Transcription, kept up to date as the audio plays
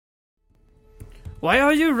Why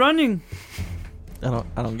are you running? I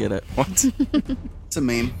don't get it. What? It's a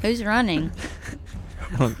meme. Who's running?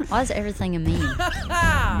 Why is everything a meme?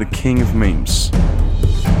 The king of memes.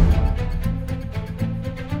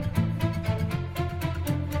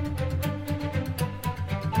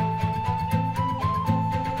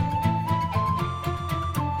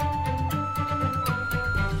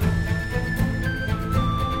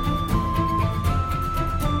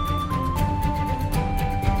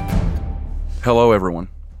 Hello everyone,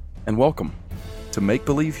 and welcome to Make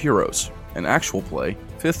Believe Heroes, an actual play,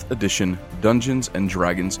 5th edition Dungeons &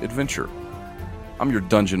 Dragons adventure. I'm your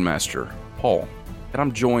Dungeon Master, Paul, and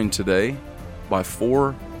I'm joined today by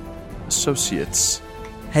 4 associates.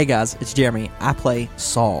 Hey guys, it's Jeremy. I play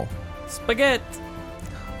Saul. Spaghetti.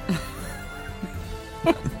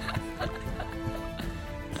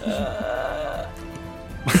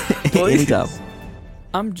 Anytime.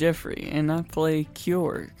 I'm Jeffrey, and I play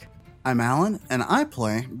Kjorg. I'm Alan, and I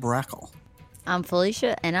play Brackle. I'm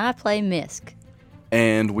Felicia, and I play Misk.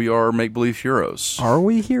 And we are Make Believe Heroes. Are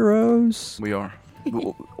we heroes? We are.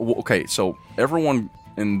 Okay, so everyone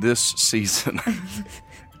in this season,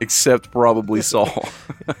 except probably Saul.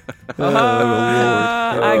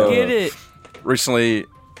 I get it. Recently,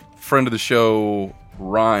 friend of the show,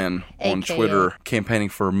 Ryan, on AKA. Twitter, campaigning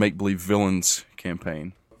for Make Believe Villains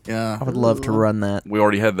campaign. Yeah. I would love to run that. We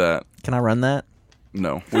already had that. Can I run that?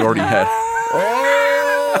 No, we already had.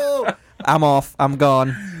 I'm off. I'm gone.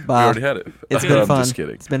 We Bye. already had it. It's been I'm fun. just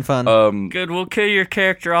kidding. It's been fun. Good, we'll kill your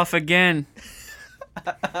character off again.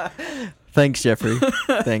 Thanks, Jeffrey.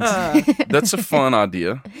 Thanks. That's a fun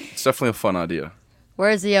idea. It's definitely a fun idea.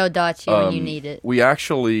 Where's the Odachi when you need it? We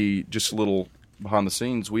actually, just a little behind the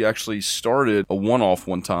scenes, we actually started a one-off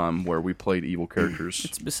one time where we played evil characters.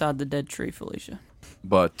 It's beside the dead tree, Felicia.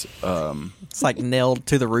 But It's like nailed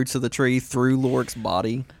to the roots of the tree through Lorik's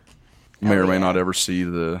body. may or may not ever see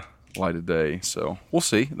the light of day. So we'll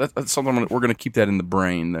see. That's something we're going to keep that in the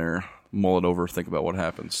brain there, mull it over, think about what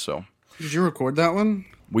happens. So Did you record that one?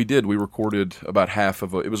 we did. We recorded about half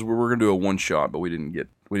of it. We were going to do a one shot, but we didn't get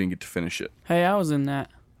to finish it. Hey, I was in that,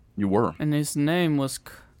 You were. and his name was,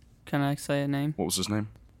 can I say a name? What was his name?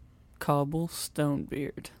 Cobble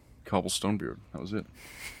Stonebeard. Cobble Stonebeard. That was it.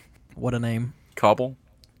 What a name. Cobble,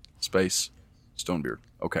 space, Stonebeard.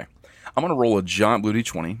 Okay. I'm going to roll a giant blue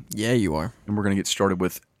d20, Yeah, you are. and we're going to get started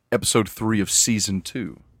with episode 3 of season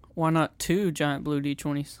 2. Why not 2 giant blue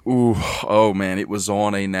D20s? Ooh, oh man, it was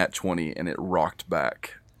on a nat 20, and it rocked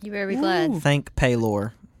back. You better be glad. Thank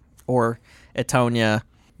Paylor. Or Etonia,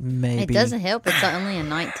 maybe. It doesn't help. It's only a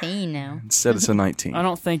 19 now. Instead, it's a 19. I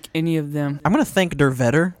don't think any of them. I'm going to thank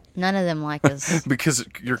Dervetter. None of them like us. Because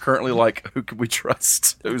you're currently like, who could we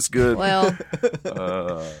trust? Who's good? Well,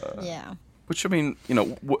 yeah. Which, I mean, you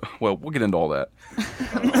know, well, we'll get into all that.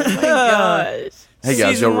 Gosh. Hey,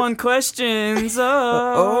 guys, Season y'all, 1 questions.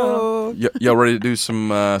 y'all ready to do some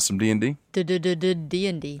D&D?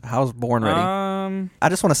 D&D. I was born ready. I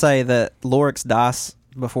just want to say that Lorik's dice,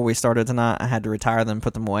 before we started tonight, I had to retire them,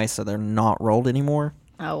 put them away, so they're not rolled anymore.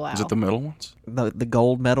 Oh, wow. Is it the metal ones? The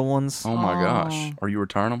gold medal ones. Oh my gosh. Are you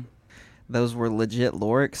retiring them? Those were legit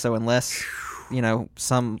Lorik, so unless, you know,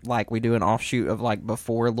 some, like, we do an offshoot of, like,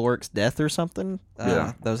 before Lorik's death or something,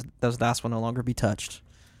 Yeah. those dice will no longer be touched.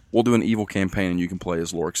 We'll do an evil campaign, and you can play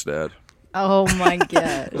as Lorik's dad. Oh, my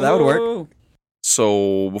God. That would work. Ooh.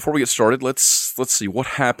 So before we get started, let's see what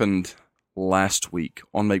happened last week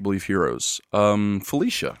on Make Believe Heroes.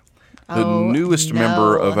 Felicia, the newest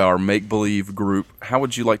member of our Make Believe group, how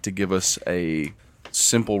would you like to give us a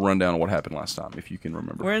simple rundown of what happened last time, if you can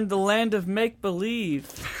remember? We're in the land of make-believe.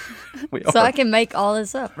 We So are. I can make all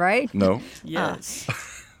this up, right? No. Yes.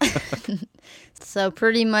 So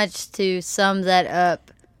pretty much to sum that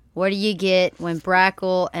up, what do you get when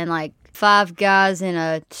Brackle and like 5 guys in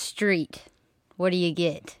a street? What do you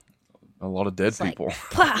get? A lot of dead It's like, people.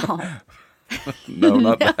 wow. No,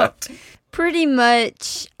 not that. Pretty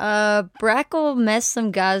much, Brackle messed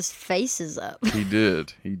some guys' faces up He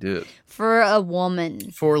did. for a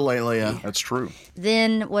woman. For Lelia. That's true.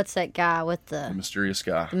 Then what's that guy with The the mysterious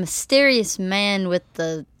guy. mysterious man with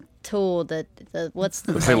the tool? The what's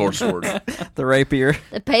the The Paylor sword. The rapier.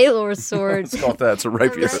 The Paylor sword. It's called that. It's a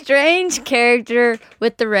rapier. The strange character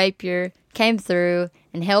with the rapier came through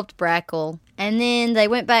and helped Brackle, and then they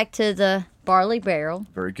went back to the barley barrel.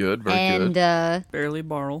 Very good. Very And good. Barely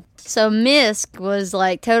Barrel. so Misk was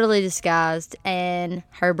like totally disguised, and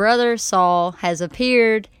her brother Saul has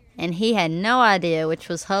appeared, and he had no idea, which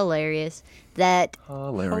was hilarious, that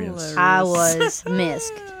Hilarious. I was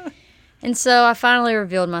Misk. And so I finally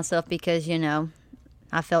revealed myself because, you know,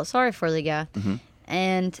 I felt sorry for the guy.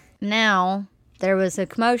 And now there was a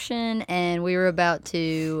commotion, and we were about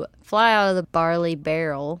to fly out of the barley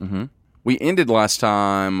barrel. Mm-hmm. We ended last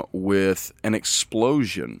time with an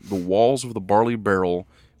explosion. The walls of the barley barrel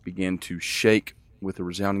began to shake with a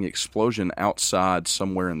resounding explosion outside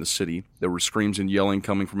somewhere in the city. There were screams and yelling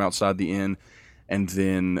coming from outside the inn, and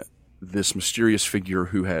then this mysterious figure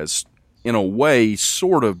who has, in a way,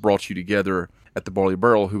 sort of brought you together at the barley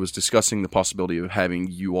barrel, who was discussing the possibility of having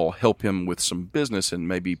you all help him with some business and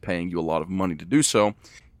maybe paying you a lot of money to do so.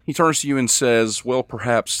 He turns to you and says, well,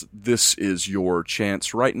 perhaps this is your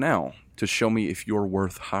chance right now to show me if you're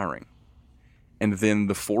worth hiring. And then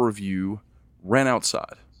the four of you ran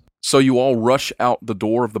outside. So you all rush out the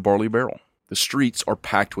door of the barley barrel. The streets are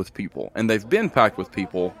packed with people, and they've been packed with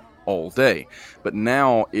people all day. But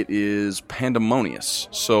now it is pandemonious.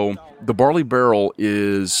 So the barley barrel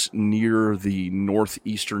is near the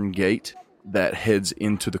northeastern gate that heads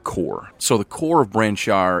into the core. So the core of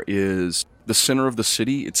Branshire is the center of the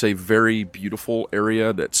city. It's a very beautiful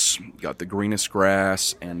area that's got the greenest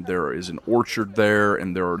grass, and there is an orchard there,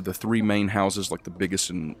 and there are the three main houses, like the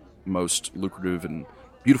biggest and most lucrative and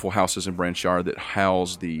beautiful houses in Branshire that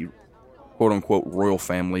house the quote-unquote royal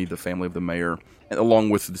family, the family of the mayor, along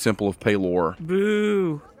with the Temple of Pelor.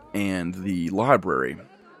 Boo! And the library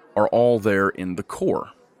are all there in the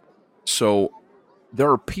core. So there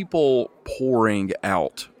are people pouring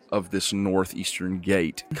out of this northeastern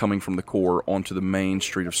gate coming from the core onto the main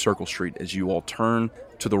street of Circle Street as you all turn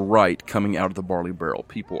to the right coming out of the barley barrel.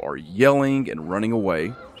 People are yelling and running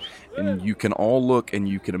away, and you can all look and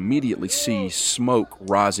you can immediately see smoke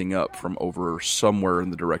rising up from over somewhere in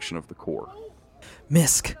the direction of the core.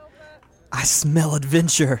 Misk, I smell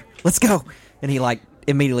adventure. Let's go. And he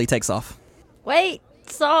immediately takes off. Wait,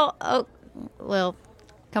 Saul. Oh, well,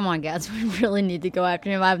 come on, guys. We really need to go after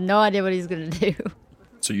him. I have no idea what he's going to do.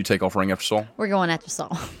 So you take off running after Saul? We're going after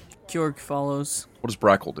Saul. Kjorg follows. What does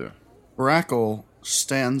Brackle do? Brackle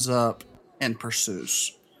stands up and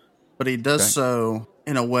pursues, but he does so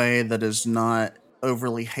in a way that is not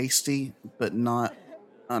overly hasty, but not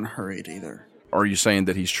unhurried either. Are you saying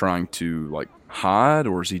that he's trying to hide,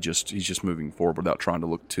 or is he's just moving forward without trying to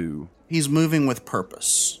look too? He's moving with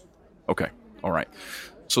purpose. Okay, all right.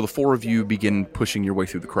 So the four of you begin pushing your way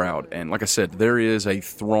through the crowd, and like I said, there is a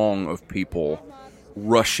throng of people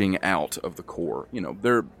rushing out of the core.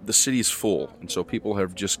 The city is full, and so people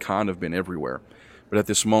have just kind of been everywhere. But at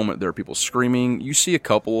this moment, there are people screaming. You see a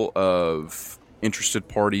couple of interested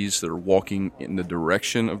parties that are walking in the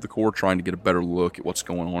direction of the core, trying to get a better look at what's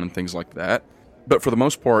going on and things like that. But for the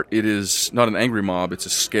most part, it is not an angry mob, it's a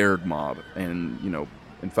scared mob. And,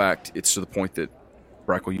 in fact, it's to the point that,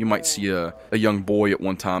 Brackle, you might see a young boy at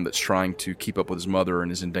one time that's trying to keep up with his mother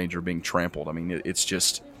and is in danger of being trampled. I mean,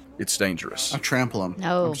 it's dangerous. I trample him.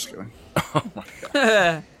 No. I'm just kidding. Oh my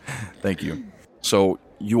God. Thank you. So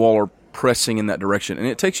you all are pressing in that direction, and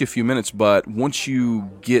it takes you a few minutes, but once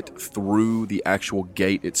you get through the actual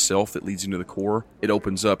gate itself that leads into the core, it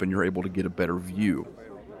opens up and you're able to get a better view.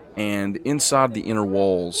 And inside the inner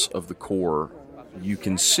walls of the core, you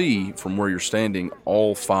can see from where you're standing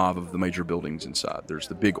all 5 of the major buildings inside. There's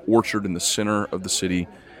the big orchard in the center of the city.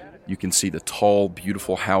 You can see the tall,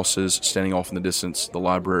 beautiful houses standing off in the distance, the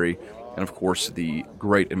library, and of course the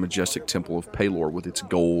great and majestic Temple of Pelor with its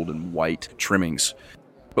gold and white trimmings.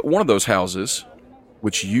 But one of those houses,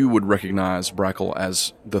 which you would recognize, Brackle,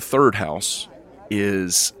 as the third house,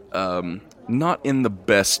 is not in the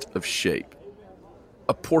best of shape.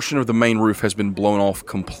 A portion of the main roof has been blown off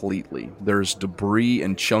completely. There's debris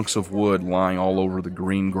and chunks of wood lying all over the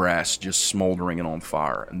green grass, just smoldering and on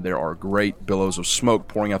fire. And there are great billows of smoke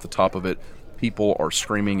pouring out the top of it. People are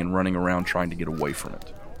screaming and running around trying to get away from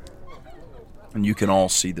it. And you can all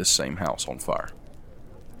see this same house on fire.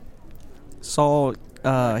 Saul,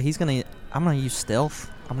 I'm gonna use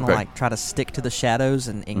stealth. I'm gonna try to stick to the shadows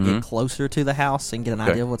and get closer to the house and get an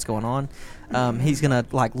idea of what's going on. He's gonna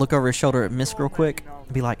look over his shoulder at Misk real quick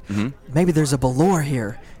and be like, maybe there's a Balor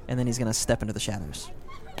here, and then he's gonna step into the shadows.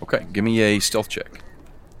 Okay, give me a stealth check.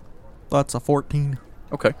 That's a 14.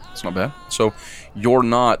 Okay, that's not bad. So you're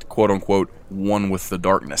not, quote unquote, one with the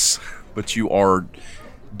darkness, but you are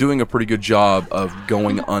doing a pretty good job of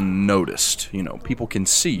going unnoticed. People can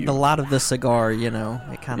see you. The light of the cigar,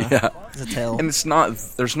 it kind of is a tell. And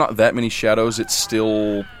there's not that many shadows. It's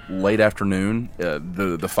still late afternoon.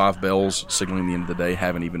 The 5 bells signaling the end of the day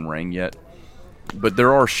haven't even rang yet. But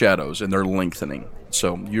there are shadows, and they're lengthening.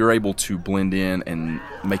 So you're able to blend in and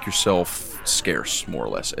make yourself scarce, more or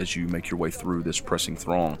less, as you make your way through this pressing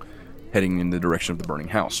throng, heading in the direction of the burning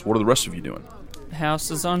house. What are the rest of you doing? The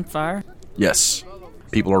house is on fire. Yes.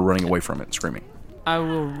 People are running away from it, screaming. I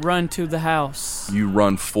will run to the house. You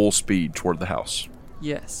run full speed toward the house.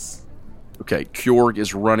 Yes. Okay, Kjorg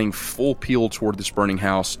is running full peel toward this burning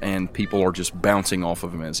house, and people are just bouncing off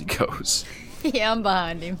of him as he goes. Yeah, I'm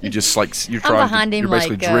behind him. You just like you're I'm trying. behind him you're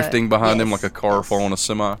basically like, drifting behind him yes, like a car yes. following a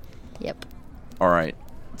semi. Yep. All right,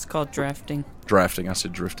 It's called drafting. drafting. I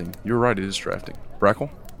said drifting. You're right. It is drafting. Brackle.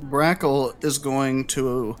 Brackle is going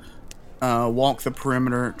to walk the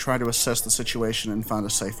perimeter, try to assess the situation, and find a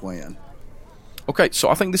safe way in. Okay, so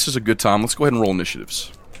I think this is a good time. Let's go ahead and roll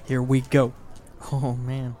initiatives. Here we go. Oh,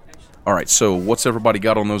 man. All right, so what's everybody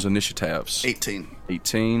got on those initiatives? 18.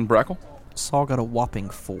 18, Brackle? Saul got a whopping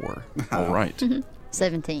 4. All right.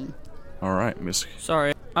 17. All right, Miss.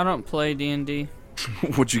 Sorry, I don't play D&D.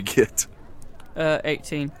 What'd you get?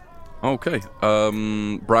 18. Okay.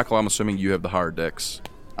 Brackle, I'm assuming you have the higher dex.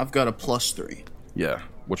 I've got a +3. Yeah.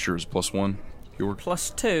 What's yours? +1? Yours?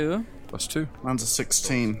 +2. +2. Mine's a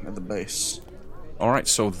 16 at the base. All right,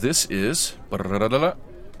 so this is a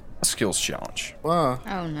skills challenge. Wow.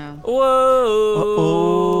 Oh, no. Whoa.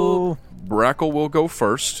 Oh. Brackle will go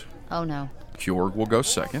first. Oh, no. Kjorg will go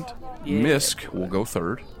second. Yeah. Misk will go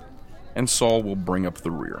third. And Saul will bring up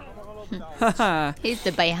the rear. Haha. He's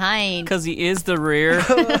the behind. Because he is the rear.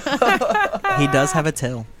 He does have a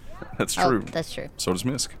tail. That's Oh, true. that's true. So does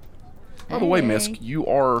Misk. By the way, Misk, you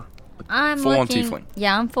are I'm full on looking- tiefling.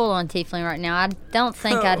 Yeah, I'm full on tiefling right now. I don't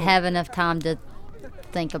think I'd have enough time to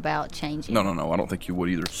think about changing. No, I don't think you would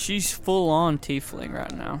either. She's full on tiefling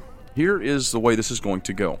right now. Here is the way this is going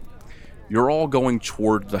to go. You're all going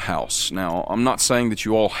toward the house. Now, I'm not saying that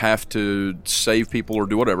you all have to save people or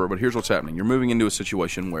do whatever, but here's what's happening. You're moving into a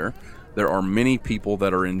situation where there are many people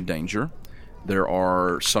that are in danger. There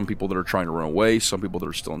are some people that are trying to run away, some people that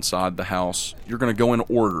are still inside the house. You're going to go in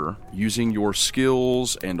order using your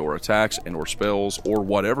skills and or attacks and or spells or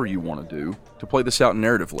whatever you want to do to play this out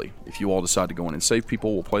narratively. If you all decide to go in and save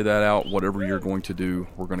people, we'll play that out. Whatever you're going to do,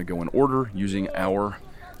 we're going to go in order using our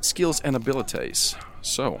skills and abilities.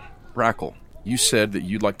 So, Brackle, you said that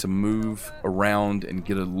you'd like to move around and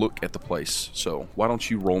get a look at the place. So, why don't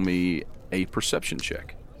you roll me a perception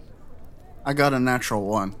check? I got a natural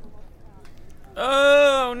 1.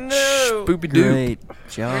 Oh, no. Spoopy-doo. Great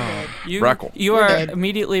job. Brackle. You We're are dead.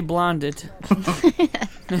 immediately blinded.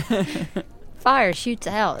 Fire shoots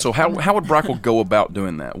out. So how would Brackle go about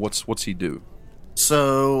doing that? What's he do?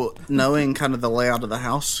 So, knowing kind of the layout of the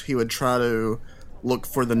house, he would try to look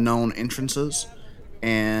for the known entrances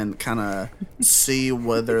and kind of see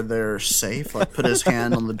whether they're safe, like put his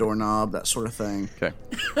hand on the doorknob, that sort of thing. Okay.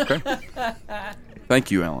 Thank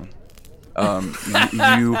you, Alan.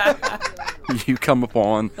 You come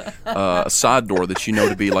upon a side door that you know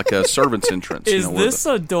to be like a servant's entrance. Is where this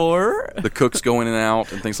a door? the cooks go in and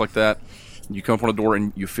out and things like that. You come upon a door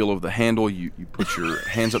and you feel over the handle. You put your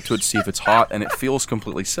hands up to it to see if it's hot, and it feels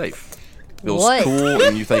completely safe. It feels What? cool,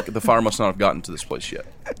 and you think the fire must not have gotten to this place yet.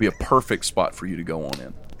 It'd be a perfect spot for you to go on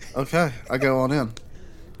in. Okay, I go on in.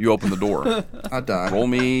 You open the door. I die. Roll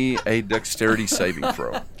me a dexterity saving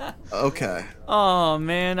throw. Okay. Oh,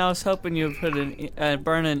 man. I was hoping you would put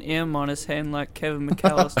burn an M on his hand like Kevin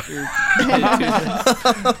McAllister.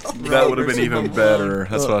 That would have been even better.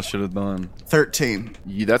 That's what I should have done. 13.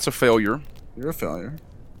 That's a failure. You're a failure.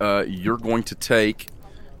 You're going to take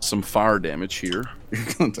some fire damage here.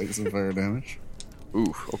 You're going to take some fire damage.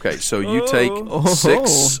 Ooh, okay. So you take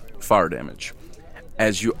 6 fire damage.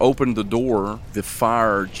 As you open the door, the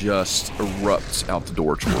fire just erupts out the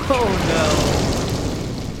door towards you.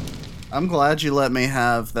 I'm glad you let me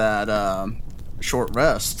have that short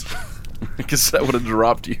rest. Because that would have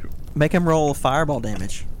dropped you. Make him roll fireball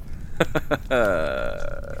damage.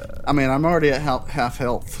 I mean, I'm already at half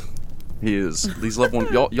health. He is. These level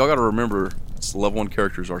 1... Y'all got to remember, these level 1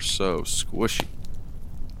 characters are so squishy.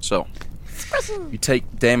 So, you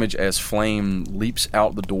take damage as flame leaps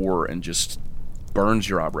out the door and just burns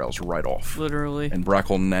your eyebrows right off. Literally. And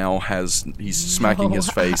Brackle now he's smacking his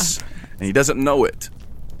face, and he doesn't know it,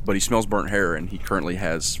 but he smells burnt hair, and he currently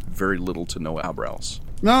has very little to no eyebrows.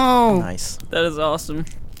 No! Nice. That is awesome.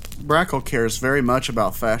 Brackle cares very much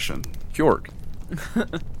about fashion. Kjorg.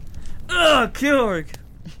 Ugh, Kjorg.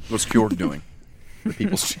 What's Kjorg doing? The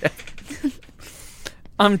people's check.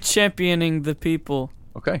 I'm championing the people.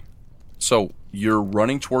 Okay. So, you're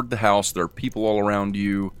running toward the house. There are people all around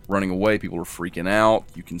you running away. People are freaking out.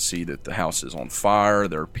 You can see that the house is on fire.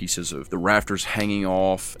 There are pieces of the rafters hanging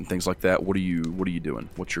off and things like that. What are you doing?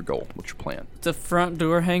 What's your goal? What's your plan? The front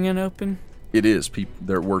door hanging open. It is.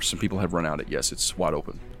 There were some people have run out. Yes, it's wide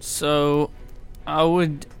open. So, I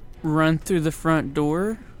would run through the front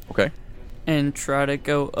door Okay. and try to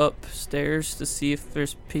go upstairs to see if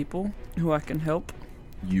there's people who I can help.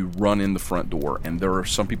 You run in the front door, and there are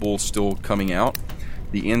some people still coming out.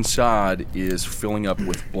 The inside is filling up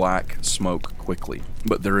with black smoke quickly,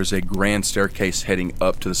 but there is a grand staircase heading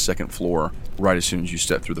up to the second floor right as soon as you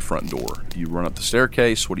step through the front door. You run up the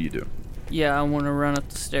staircase. What do you do? Yeah, I want to run up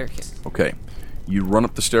the staircase. Okay. You run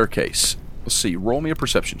up the staircase. Let's see. Roll me a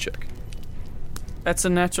perception check. That's a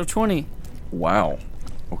natural 20. Wow.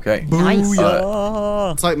 Okay. Nice.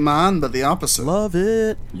 It's like mine, but the opposite. Love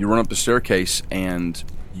it. You run up the staircase, and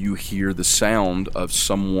you hear the sound of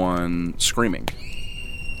someone screaming.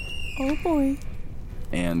 Oh, boy.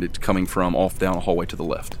 And it's coming from off down a hallway to the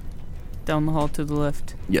left. Down the hall to the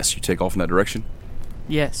left. Yes, you take off in that direction.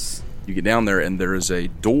 Yes. You get down there, and there is a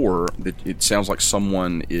door that it sounds like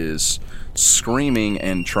someone is screaming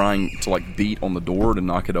and trying to like beat on the door to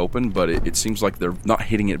knock it open, but it seems like they're not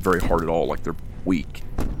hitting it very hard at all. Like they're weak.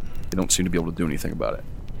 They don't seem to be able to do anything about it.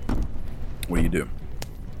 What do you do?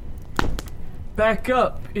 Back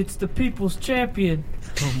up. It's the people's champion.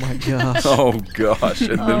 Oh my gosh. Oh gosh!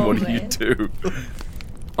 And then Oh, what do you man. do?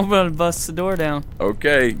 I'm going to bust the door down.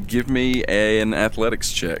 Okay, give me an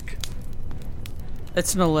athletics check.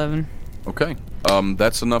 That's an 11. Okay,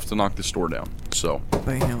 that's enough to knock this door down. So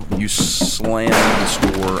Bam. you slam this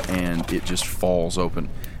door, and it just falls open.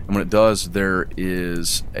 And when it does, there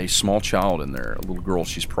is a small child in there, a little girl.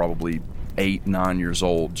 She's probably 8, 9 years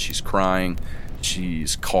old. She's crying.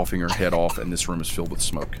 She's coughing her head off, and this room is filled with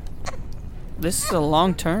smoke. This is a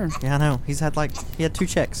long turn. Yeah, I know. He had 2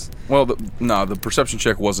 checks. Well, the perception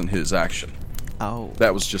check wasn't his action. Oh,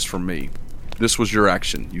 That was just from me. This was your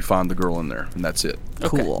action. You find the girl in there, and that's it.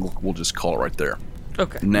 cool. We'll just call it right there.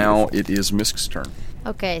 Okay. Now it is Misk's turn.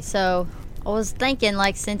 Okay, so I was thinking,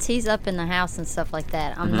 like, since he's up in the house and stuff like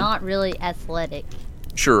that, I'm not really athletic.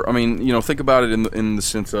 Sure. I mean, think about it in the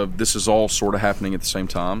sense of this is all sort of happening at the same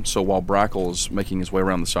time. So while Brackle is making his way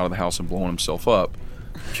around the side of the house and blowing himself up,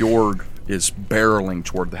 Fjord is barreling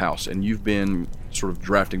toward the house, and you've been sort of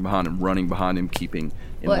drafting behind him, running behind him, keeping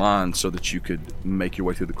in What? line so that you could make your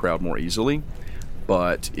way through the crowd more easily.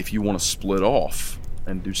 But if you want to split off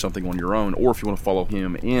and do something on your own, or if you want to follow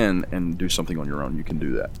him in and do something on your own, you can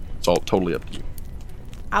do that. It's all totally up to you.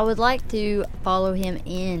 I would like to follow him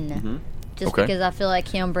in, just Okay. because I feel like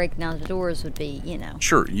him breaking down the doors would be,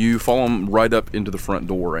 Sure. You follow him right up into the front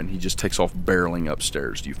door, and he just takes off barreling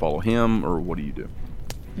upstairs. Do you follow him, or what do you do?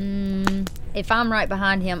 If I'm right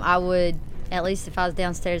behind him, I would, at least if I was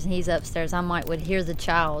downstairs and he's upstairs, I would hear the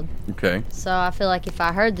child. Okay. So I feel like if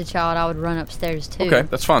I heard the child, I would run upstairs too. Okay,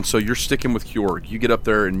 that's fine. So you're sticking with Kjorg. You get up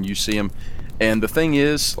there and you see him. And the thing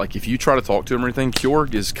is, like, if you try to talk to him or anything,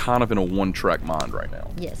 Kjorg is kind of in a one-track mind right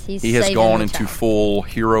now. Yes, he's He has saving gone the into child. full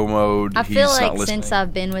hero mode. I feel He's not like listening. since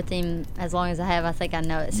I've been with him as long as I have, I think I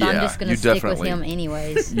know it. So I'm Yeah, just going you to stick with definitely- him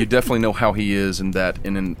anyways. You definitely know how he is, and that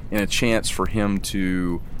in a chance for him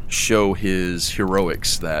to show his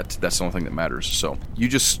heroics, that's the only thing that matters. So you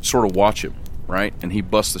just sort of watch him, right? And he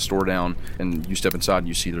busts the store down, and you step inside, and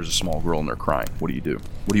you see there's a small girl in there crying. What do you do?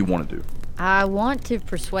 What do you want to do? I want to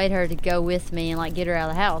persuade her to go with me and like get her out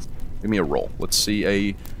of the house. Give me a roll. Let's see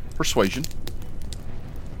a persuasion.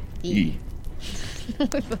 E. We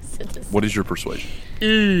both said this. What is your persuasion?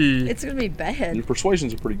 It's gonna be bad. Your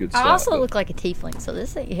persuasion's a pretty good stat. I also but- look like a tiefling, so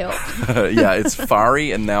this ain't help. yeah, it's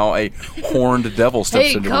fiery, and now a horned devil steps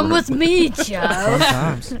Hey, into come the room. with me, Joe.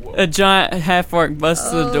 Sometimes. A giant half-orc busts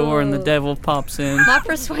the door and the devil pops in. My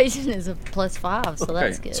persuasion is a +5, so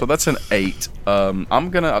that's good. So that's an 8. I'll tell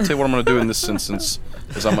you what I'm gonna do in this instance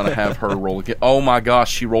is I'm gonna have her roll again. Oh my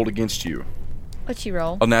gosh, she rolled against you. What'd you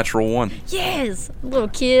roll? A natural 1. Yes, little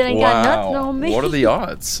kid ain't got nothing on me. What are the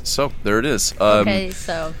odds? So there it is. Okay,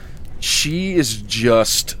 so She is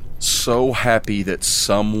just so happy that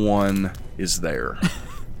someone is there.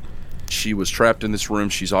 She was trapped in this room.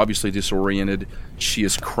 She's obviously disoriented. She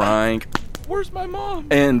is crying. Where's my mom?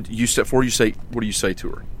 And you step forward. You say, "What do you say to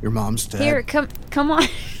her?" Your mom's dead. here, come on.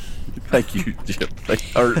 Thank you, Jim.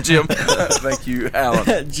 Jim. Thank you,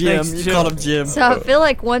 Alan. Jim, Thanks, you Jim. called him Jim. So I feel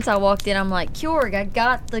like once I walked in, I'm like, Kjorg, I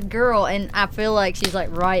got the girl, and I feel like she's like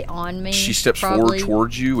right on me. She steps probably. forward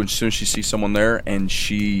towards you, and as soon as she sees someone there, and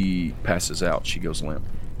she passes out. She goes limp.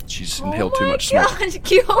 She's inhaled too much Oh my smoke. gosh,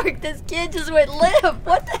 Kjorg, this kid just went limp.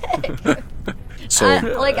 What the heck? So,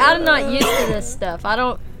 I'm not used to this stuff.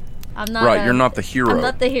 I'm not. right, you're not the hero. I'm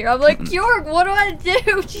not the hero. I'm like, Kjorg, what do I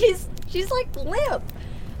do? She's like limp.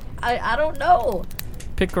 I don't know.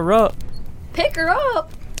 Pick her up. Pick her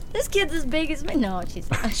up. This kid's as big as me. No, she's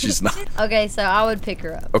not. She's not. Okay, so I would pick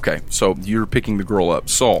her up. Okay, so you're picking the girl up.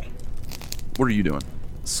 Saul, what are you doing?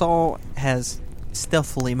 Saul has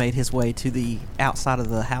stealthily made his way to the outside of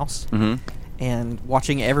the house, Mm-hmm. and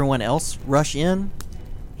watching everyone else rush in,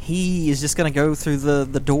 He is just going to go through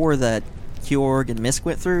the door that Kjorg and Misk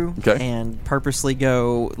went through and purposely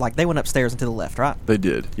go, like, they went upstairs and to the left, right? They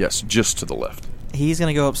did, yes, just to the left. He's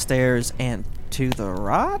going to go upstairs and to the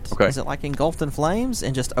right? Okay. Is it like engulfed in flames?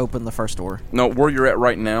 And just open the first door? No, where you're at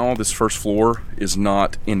right now, this first floor is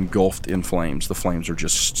not engulfed in flames. The flames are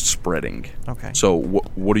just spreading. Okay. So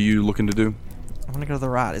what are you looking to do? I'm going to go to the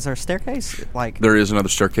right. Is there a staircase? Like, there is another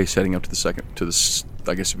staircase heading up to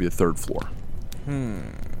I guess it'd be the third floor.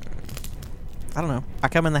 I don't know. I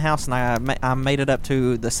come in the house and I made it up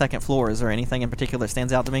to the second floor. Is there anything in particular that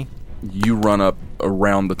stands out to me? You run up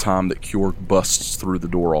around the time that Kjorg busts through the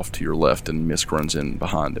door off to your left and Misk runs in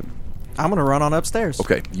behind him. I'm going to run on upstairs.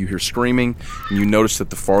 Okay, you hear screaming, and you notice that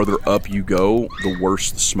the farther up you go, the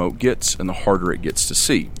worse the smoke gets and the harder it gets to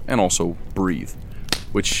see, and also breathe,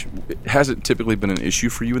 which hasn't typically been an issue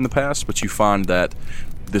for you in the past, but you find that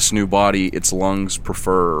this new body, its lungs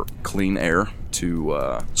prefer clean air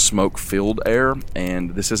to smoke-filled air,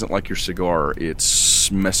 and this isn't like your cigar. It's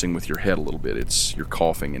messing with your head a little bit. You're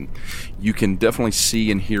coughing, and you can definitely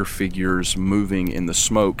see and hear figures moving in the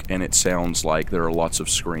smoke, and it sounds like there are lots of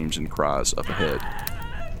screams and cries up ahead.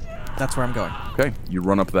 That's where I'm going. Okay, you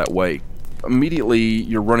run up that way. Immediately,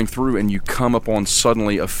 you're running through, and you come upon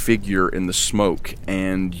suddenly a figure in the smoke,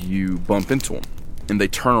 and you bump into them. And they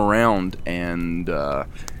turn around, and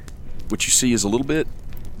what you see is a little bit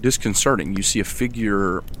disconcerting. You see a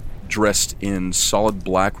figure dressed in solid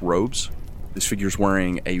black robes. This figure's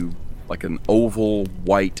wearing an oval,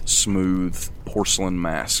 white, smooth porcelain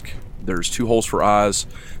mask. There's 2 holes for eyes,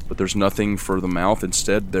 but there's nothing for the mouth.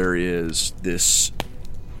 Instead, there is this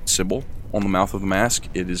symbol on the mouth of the mask.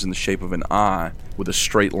 It is in the shape of an eye with a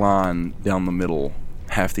straight line down the middle,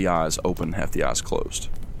 half the eyes open, half the eyes closed.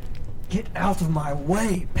 Get out of my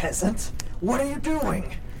way, peasant! What are you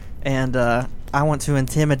doing? And I want to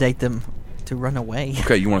intimidate them to run away.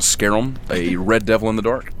 Okay, you want to scare them? A red devil in the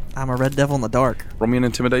dark? I'm a red devil in the dark. Roll me an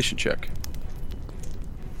intimidation check.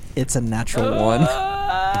 It's a natural 1.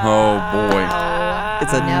 Oh, boy.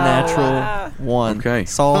 It's a natural 1. Okay.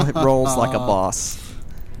 Saul rolls like a boss.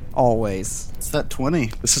 Always. It's that 20.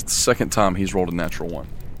 This is the second time he's rolled a natural 1.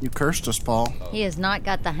 You cursed us, Paul. He has not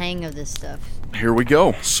got the hang of this stuff. Here we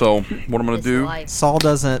go. So, what I'm going to do... Saul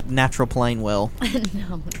doesn't natural plane well.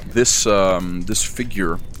 No. This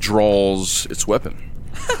figure draws its weapon.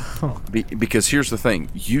 Because here's the thing.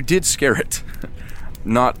 You did scare it.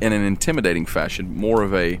 Not in an intimidating fashion. More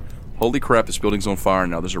of a, holy crap, this building's on fire,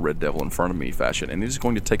 now there's a red devil in front of me fashion. And it is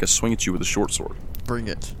going to take a swing at you with a short sword. Bring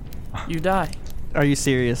it. You die. Are you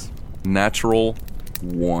serious? Natural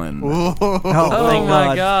 1. Oh, Oh thank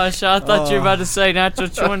my God. gosh, I thought you were about to say natural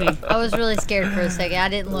 20. I was really scared for a second. I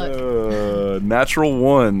didn't look. Natural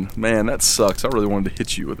 1. Man, that sucks. I really wanted to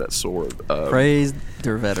hit you with that sword. Praise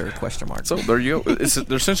Der Vetter, question mark. So there you go.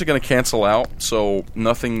 They're essentially going to cancel out, so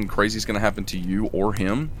nothing crazy is going to happen to you or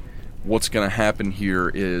him. What's going to happen here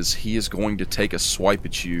is he is going to take a swipe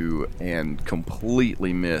at you and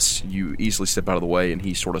completely miss. You easily step out of the way, and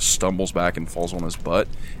he sort of stumbles back and falls on his butt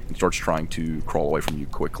and starts trying to crawl away from you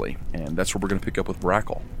quickly. And that's where we're going to pick up with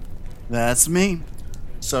Brackle. That's me.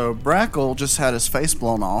 So Brackle just had his face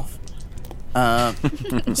blown off.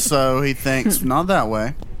 So he thinks, not that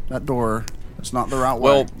way. That door is not the right way.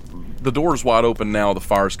 Well, the door is wide open now. The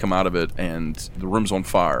fire's come out of it, and the room's on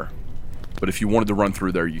fire. But if you wanted to run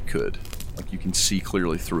through there, you could. Like, you can see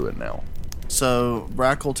clearly through it now. So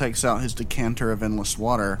Brackle takes out his decanter of endless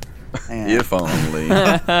water. And, If only.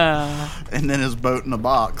 and then his boat in a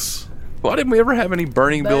box. Why didn't we ever have any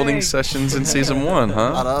burning building sessions in Season 1, I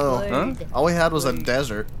huh? know. Huh? All we had was a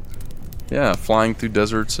desert. Yeah, flying through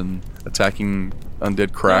deserts and attacking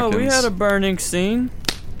undead krakens. Oh, we had a burning scene.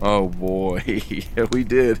 Oh, boy. Yeah, we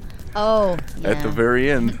did. Oh, At the very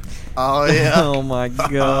end. Oh, yeah. Oh my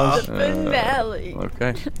gosh. finale.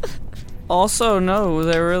 Okay. Also, no,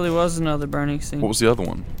 there really was another burning scene. What was the other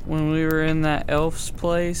one? When we were in that elf's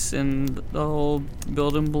place and the whole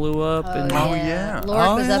building blew up. And Oh, yeah. Lord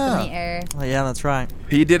Oh, was up in yeah. the air. Oh, yeah, that's right.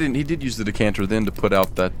 He did use the decanter then to put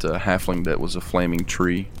out that halfling that was a flaming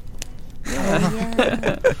tree.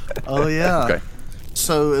 Yeah. Oh, yeah. Okay.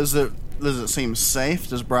 So does it seem safe?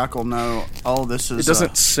 Does Brackle know, oh, this is... It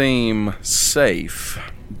doesn't seem safe,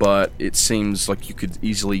 but it seems like you could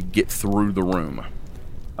easily get through the room.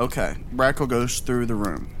 Okay. Brackle goes through the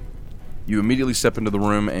room. You immediately step into the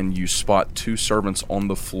room and you spot 2 servants on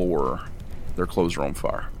the floor. Their clothes are on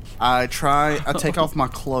fire. I take off my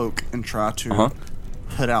cloak and try to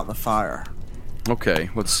put out the fire. Okay,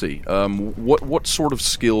 let's see. What sort of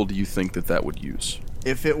skill do you think that would use?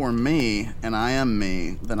 If it were me, and I am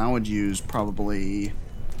me, then I would use probably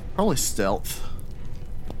stealth.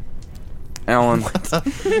 Alan.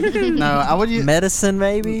 No, I would use. Medicine,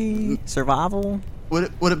 maybe? Survival?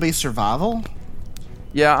 Would it be survival?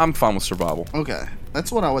 Yeah, I'm fine with survival. Okay,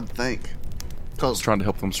 that's what I would think. Cause Trying to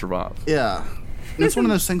help them survive. yeah, and it's one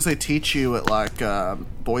of those things they teach you at like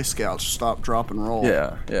Boy Scouts. Stop, drop, and roll.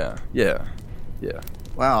 Yeah.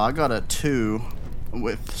 Wow, I got a 2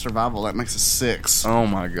 with survival. That makes a 6. Oh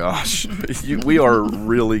my gosh. We are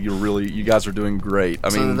really, you guys are doing great. I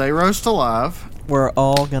So mean, they roast alive, We're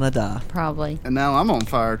all gonna die. Probably. and now I'm on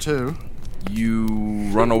fire too. you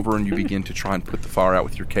run over and you begin to try and put the fire out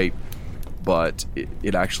with your cape, but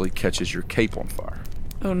it actually catches your cape on fire.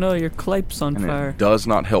 Oh no, your clape's on And fire. it does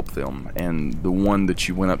not help them. And the one that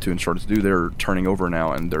you went up to and started to do, they're turning over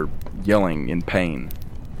now and they're yelling in pain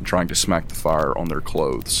and trying to smack the fire on their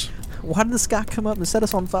clothes. Why did this guy come up and set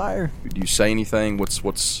us on fire? Do you say anything?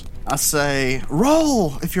 What's I say,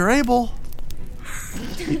 roll if you're able.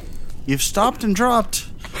 You've stopped and dropped.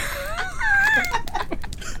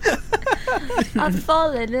 I've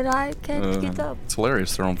fallen and I can't get up. It's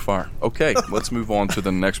hilarious. They're on fire. Okay, let's move on to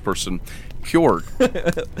the next person.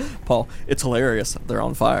 Kjord, Paul, it's hilarious. They're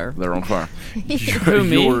on fire. they're on fire. Who,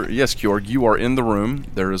 me? Yes, Kjord, you are in the room.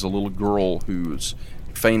 There is a little girl who's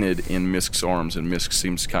fainted in Misk's arms, and Misk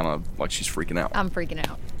seems kind of like she's freaking out. I'm freaking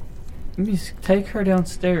out. Just take her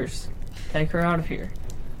downstairs. Take her out of here.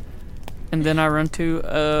 And then I run to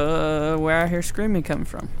where I hear screaming coming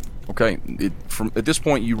from. Okay, at this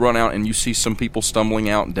point, you run out and you see some people stumbling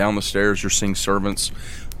out and down the stairs. You're seeing servants.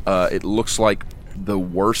 It looks like the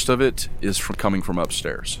worst of it is coming from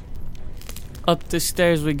upstairs. Up the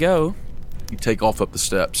stairs we go. You take off up the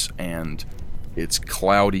steps, and it's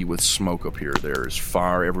cloudy with smoke up here. There's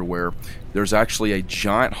fire everywhere. There's actually a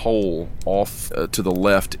giant hole off to the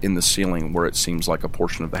left in the ceiling where it seems like a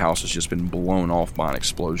portion of the house has just been blown off by an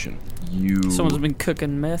explosion. Someone's been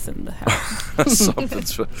cooking meth in the house.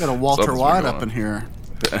 something's Got a Walter something's White been up going in here.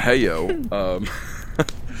 on. Hey yo.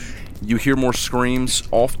 You hear more screams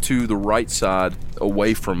off to the right side,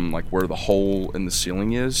 away from like where the hole in the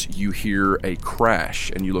ceiling is. You hear a crash,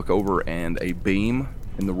 and you look over, and a beam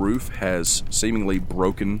in the roof has seemingly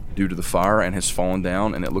broken due to the fire and has fallen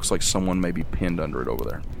down, and it looks like someone may be pinned under it over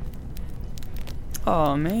there.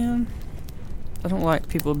 Oh man, I don't like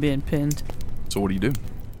people being pinned. So what do you do?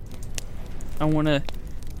 I want to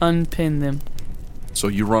unpin them. So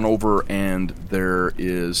you run over, and there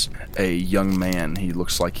is a young man. He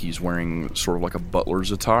looks like he's wearing sort of like a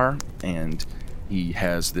butler's attire, and he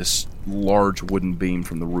has this large wooden beam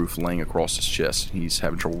from the roof laying across his chest. He's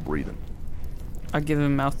having trouble breathing. I give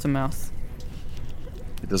him mouth to mouth.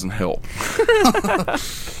 It doesn't help.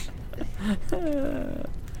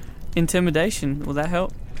 Intimidation, will that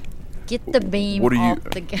help? Get the beam What are you- off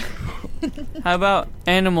the guy. How about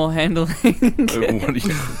animal handling? What do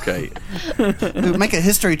you? Okay, Dude, make a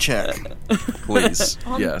history check. please.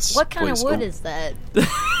 Yes. What kind please. of wood is that?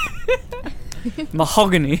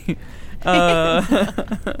 Mahogany.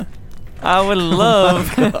 I would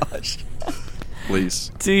love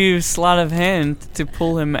Please. to use sleight of hand to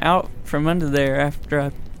pull him out from under there after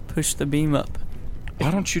I push the beam up.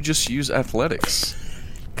 Why don't you just use athletics?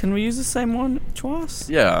 Can we use the same one twice?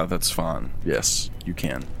 Yeah, that's fine. Yes, you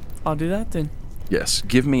can. I'll do that then. Yes,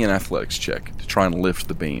 give me an athletics check to try and lift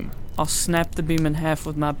the beam. I'll snap the beam in half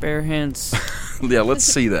with my bare hands. Yeah, let's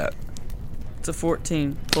see that. It's a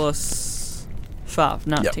 14 plus 5,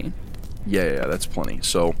 19. Yeah, that's plenty.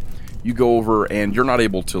 So you go over, and you're not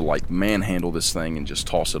able to like manhandle this thing and just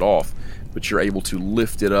toss it off, but you're able to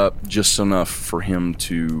lift it up just enough for him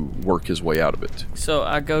to work his way out of it. So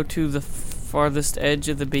I go to the farthest edge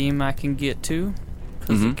of the beam I can get to,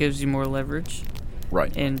 because it gives you more leverage,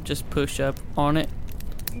 Right. and just push up on it.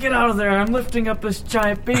 Get out of there! I'm lifting up this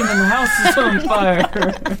giant beam and the house is on fire!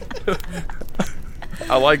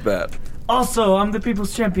 I like that. Also, I'm the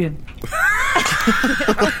people's champion.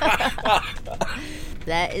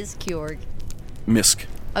 That is Kjorg. Misk.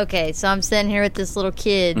 Okay, so I'm sitting here with this little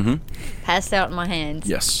kid, passed out in my hands.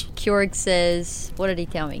 Yes. Kjorg says, what did he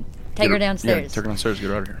tell me? Take her Yeah, downstairs. take her downstairs. Get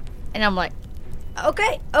her out of here. And I'm like,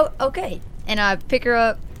 okay, okay. And I pick her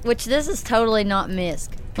up, which this is totally not Misk.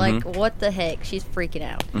 Like, what the heck? She's freaking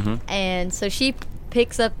out. And so she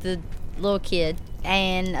picks up the little kid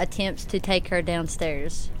and attempts to take her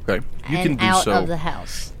downstairs Okay. You and can do out so. of the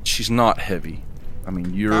house. She's not heavy. I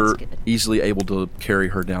mean, you're That's good. easily able to carry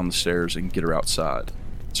her down the stairs and get her outside.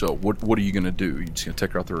 So what are you going to do? You just going to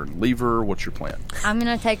take her out there and leave her? What's your plan? I'm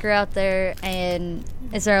going to take her out there, and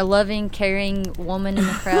is there a loving, caring woman in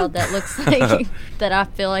the crowd that looks like that I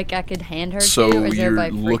feel like I could hand her to? So Or is you're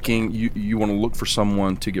everybody freaking looking, out? you want to look for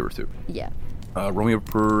someone to give her to. Yeah. Roll me a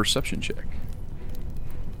perception check.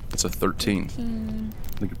 That's a 13.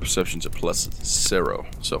 I think your perception's a plus 0,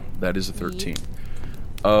 so that is a 13.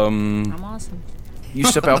 I'm awesome. You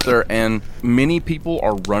step out there, and many people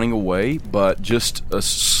are running away, but just a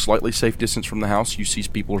slightly safe distance from the house, you see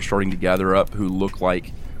people are starting to gather up who look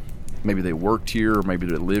like maybe they worked here, or maybe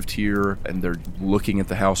they lived here, and they're looking at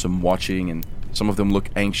the house and watching, and some of them look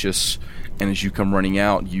anxious. And as you come running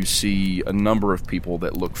out, you see a number of people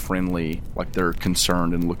that look friendly, like they're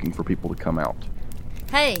concerned and looking for people to come out.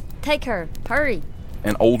 Hey, take her. Hurry.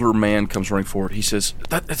 An older man comes running forward. He says,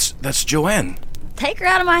 that's Joanne. Take her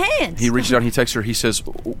out of my hands. He reaches out and he takes her. He says,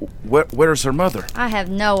 where's her mother? I have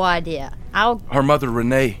no idea. Her mother,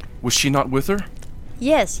 Renee, was she not with her?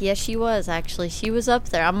 Yes, she was, actually. She was up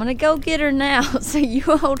there. I'm going to go get her now, so you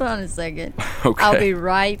hold on a second. Okay. I'll be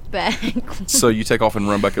right back. So you take off and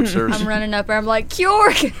run back upstairs? I'm running up there. I'm like,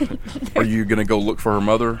 Kjorg! Are you going to go look for her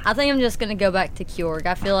mother? I think I'm just going to go back to Kjorg.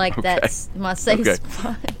 I feel like that's my safe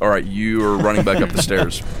spot. All right, you are running back up the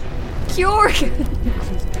stairs. Kjorg!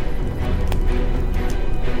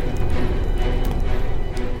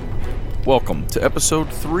 Welcome to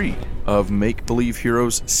episode 3 of Make Believe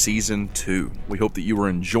Heroes Season 2. We hope that you are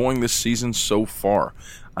enjoying this season so far.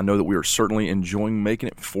 I know that we are certainly enjoying making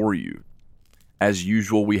it for you. As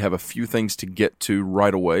usual, we have a few things to get to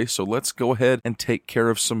right away, so let's go ahead and take care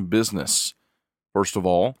of some business. First of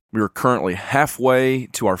all, we are currently halfway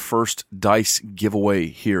to our first dice giveaway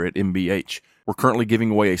here at MBH. We're currently giving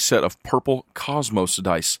away a set of purple Cosmos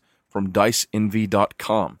dice from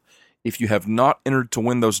DiceEnvy.com. If you have not entered to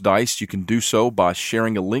win those dice, you can do so by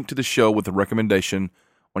sharing a link to the show with a recommendation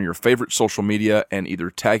on your favorite social media and either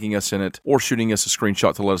tagging us in it or shooting us a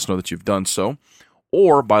screenshot to let us know that you've done so,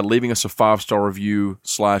 or by leaving us a 5-star review /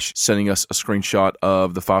 sending us a screenshot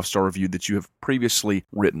of the 5-star review that you have previously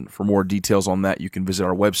written. For more details on that, you can visit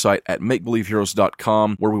our website at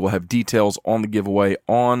makebelieveheroes.com, where we will have details on the giveaway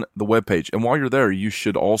on the webpage. And while you're there, you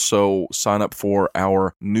should also sign up for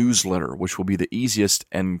our newsletter, which will be the easiest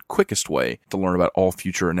and quickest way to learn about all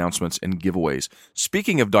future announcements and giveaways.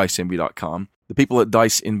 Speaking of DiceEnvy.com, the people at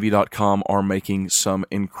DiceEnvy.com are making some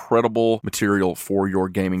incredible material for your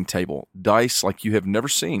gaming table. Dice like you have never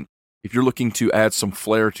seen. If you're looking to add some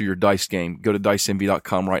flair to your dice game, go to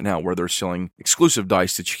DiceEnvy.com right now, where they're selling exclusive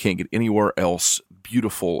dice that you can't get anywhere else.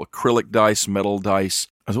 Beautiful acrylic dice, metal dice,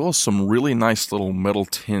 as well as some really nice little metal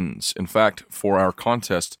tins. In fact, for our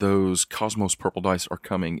contest, those Cosmos purple dice are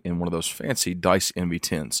coming in one of those fancy Dice Envy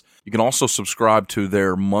tins. You can also subscribe to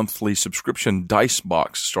their monthly subscription dice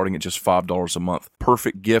box, starting at just $5 a month.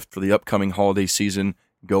 Perfect gift for the upcoming holiday season.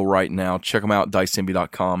 Go right now. Check them out,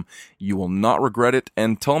 DiceEnvy.com. You will not regret it,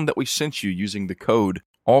 and tell them that we sent you using the code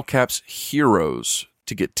ALLCAPSHEROES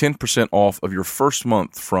to get 10% off of your first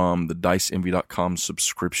month from the DiceEnvy.com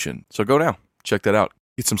subscription. So go now. Check that out.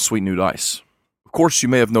 Get some sweet new dice. Of course, you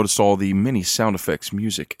may have noticed all the many sound effects,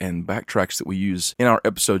 music, and backtracks that we use in our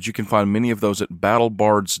episodes. You can find many of those at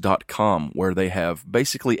battlebards.com, where they have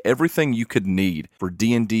basically everything you could need for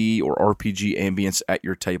D&D or RPG ambience at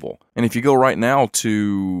your table. And if you go right now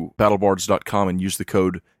to battlebards.com and use the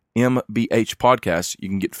code MBHPodcast, you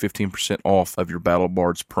can get 15% off of your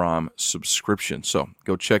BattleBards Prime subscription. So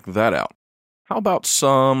go check that out. How about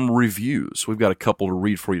some reviews? We've got a couple to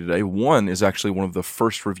read for you today. One is actually one of the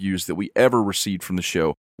first reviews that we ever received from the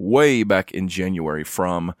show way back in January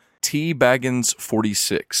from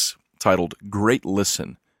T-Baggins46, titled Great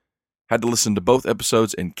Listen. Had to listen to both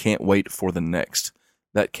episodes and can't wait for the next.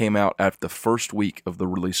 That came out after the first week of the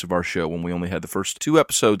release of our show, when we only had the first 2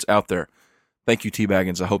 episodes out there. Thank you,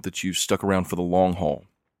 T-Baggins. I hope that you've stuck around for the long haul.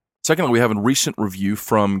 Secondly, we have a recent review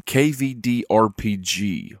from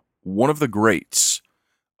KVDRPG. One of the greats,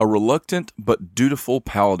 a reluctant but dutiful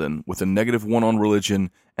paladin with a -1 on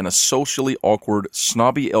religion and a socially awkward,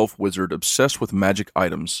 snobby elf wizard obsessed with magic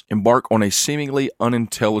items, embark on a seemingly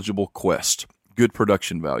unintelligible quest. Good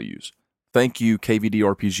production values. Thank you,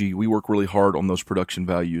 KVDRPG. We work really hard on those production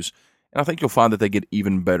values, and I think you'll find that they get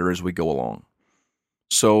even better as we go along.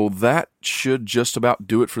 So that should just about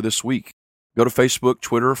do it for this week. Go to Facebook,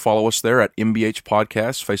 Twitter, follow us there at MBH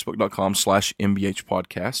Podcast, facebook.com/MBH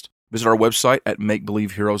Podcast. Visit our website at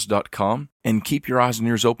makebelieveheroes.com and keep your eyes and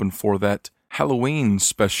ears open for that Halloween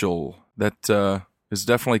special that is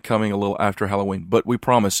definitely coming a little after Halloween, but we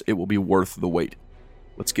promise it will be worth the wait.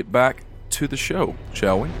 Let's get back to the show,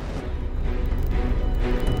 shall we?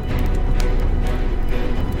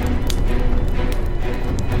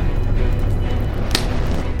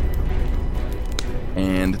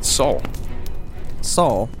 And it's Saul.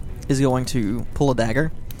 Saul is going to pull a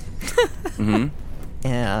dagger. Mm-hmm.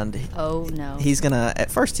 And oh no. He's gonna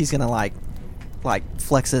like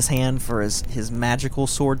flex his hand for his magical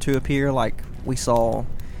sword to appear, like we saw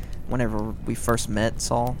whenever we first met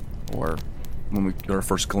Saul, or when we got our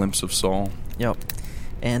first glimpse of Saul. Yep.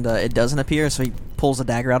 And it doesn't appear, so he pulls a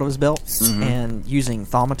dagger out of his belt, and using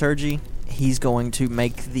thaumaturgy, he's going to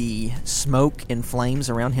make the smoke and flames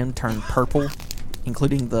around him turn purple,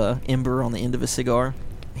 including the ember on the end of his cigar.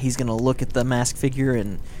 He's going to look at the masked figure,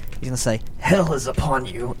 and he's going to say, "Hell is upon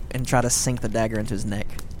you," and try to sink the dagger into his neck.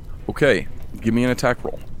 Okay, give me an attack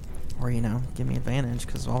roll. Or, give me advantage,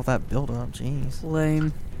 because all that build-up, jeez.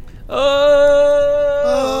 Lame.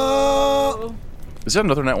 Oh! Is that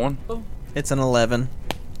another nat one? It's an 11.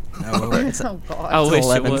 No, Oh god. I wish it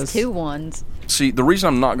 11. was. 2 ones. See, the reason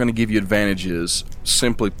I'm not going to give you advantage is,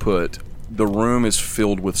 simply put, the room is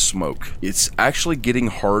filled with smoke. It's actually getting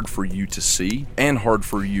hard for you to see and hard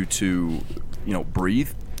for you to, breathe.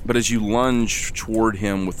 But as you lunge toward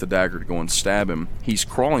him with the dagger to go and stab him, he's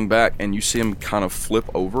crawling back, and you see him kind of flip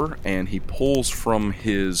over, and he pulls from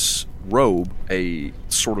his robe a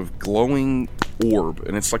sort of glowing orb,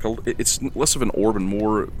 and it's less of an orb and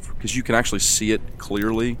more because you can actually see it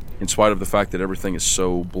clearly in spite of the fact that everything is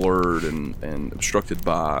so blurred and obstructed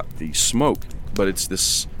by the smoke. But it's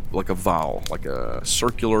this like a vial, like a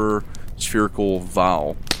circular spherical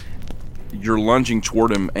vial. You're lunging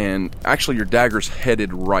toward him, and actually your dagger's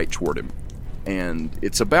headed right toward him, and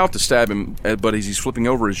it's about to stab him, but as he's flipping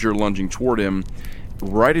over, as you're lunging toward him,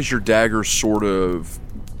 right as your dagger sort of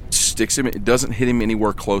sticks him, it doesn't hit him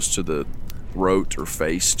anywhere close to the throat or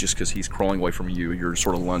face, just because he's crawling away from you. You're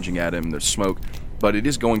sort of lunging at him, there's smoke, but it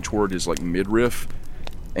is going toward his midriff,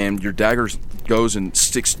 and your dagger goes and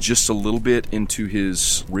sticks just a little bit into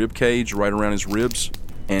his rib cage, right around his ribs,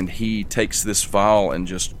 and he takes this vial and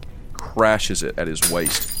just crashes it at his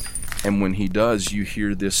waist. And when he does, you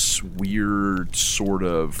hear this weird sort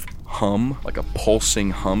of hum, like a pulsing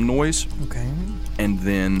hum noise. Okay. And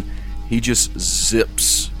then he just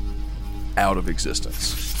zips out of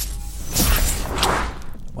existence.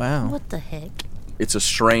 Wow. What the heck? It's a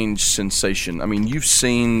strange sensation. I mean, you've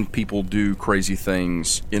seen people do crazy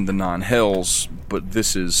things in the Nine Hells, but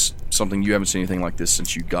this is something you haven't seen anything like this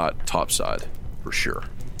since you got topside, for sure.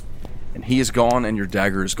 And he is gone, and your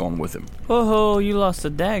dagger is gone with him. Oh, you lost a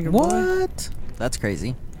dagger, boy. What? That's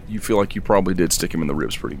crazy. You feel like you probably did stick him in the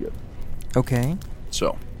ribs pretty good. Okay.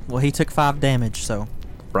 So, Well, he took 5 damage, so...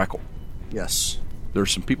 Brackle, Yes.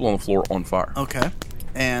 there's some people on the floor on fire. Okay.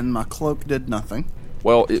 And my cloak did nothing.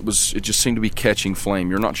 Well, it just seemed to be catching flame.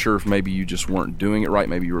 You're not sure if maybe you just weren't doing it right.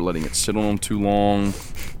 Maybe you were letting it sit on them too long.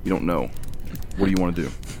 You don't know. What do you want to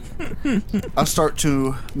do? I start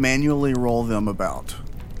to manually roll them about.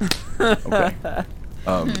 Okay.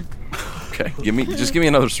 Okay. Give me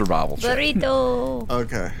another survival check. Burrito.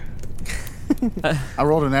 Okay. I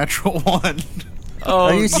rolled a natural 1. Oh,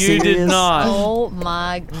 Are you you did serious? not. Oh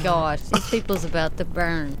my gosh. These people's about to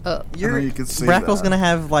burn up. I know you can see Brackle's that. gonna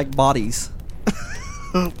have, bodies.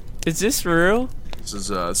 Is this real? This is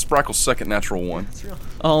Sprackle's second natural 1.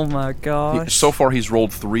 Oh my gosh. So far, he's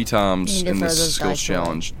rolled 3 times You need to in throw this those skills dice away.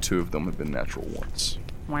 challenge. 2 of them have been natural 1s.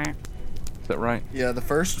 Is that right? Yeah, the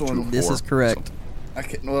first one. This is correct. I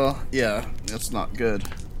can. Well, yeah, it's not good.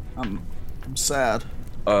 I'm sad.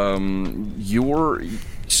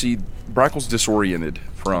 See, Brackle's disoriented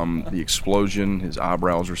from the explosion. His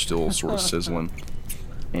eyebrows are still sort of sizzling,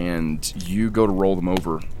 and you go to roll them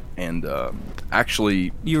over, and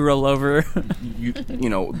actually, You roll over.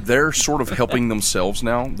 they're sort of helping themselves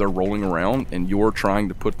now. They're rolling around, and you're trying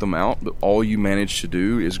to put them out, but all you manage to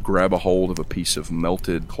do is grab a hold of a piece of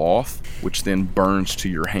melted cloth, which then burns to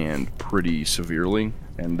your hand pretty severely,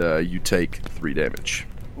 and you take 3 damage.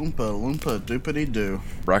 Oompa loompa doopity doo.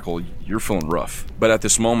 Brackle, you're feeling rough. But at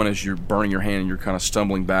this moment, as you're burning your hand and you're kind of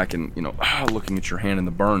stumbling back and, looking at your hand in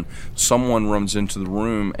the burn, someone runs into the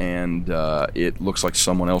room, and it looks like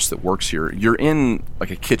someone else that works here. You're in, a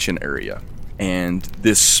kitchen area, and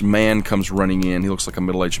this man comes running in. He looks like a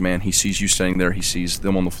middle-aged man. He sees you standing there. He sees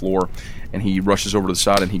them on the floor, and he rushes over to the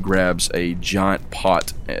side, and he grabs a giant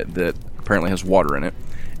pot that apparently has water in it,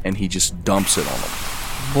 and he just dumps it on them.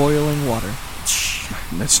 Boiling water.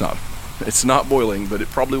 It's not boiling, but it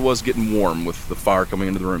probably was getting warm with the fire coming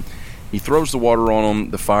into the room. He throws the water on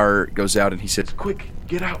them, the fire goes out, and he says, "Quick,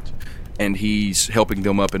 get out." And he's helping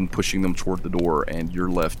them up and pushing them toward the door, and you're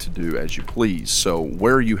left to do as you please. So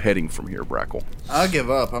where are you heading from here, Brackle? I give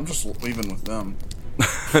up. I'm just leaving with them.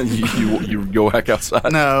 you go back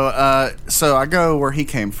outside? No, so I go where he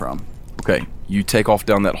came from. Okay, you take off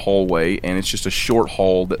down that hallway, and it's just a short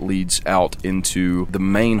hall that leads out into the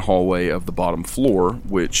main hallway of the bottom floor,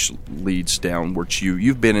 which leads downwards.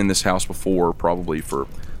 You've been in this house before, probably for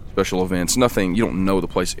special events. Nothing, you don't know the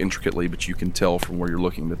place intricately, but you can tell from where you're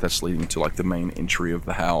looking that that's leading to the main entry of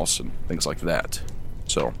the house and things like that.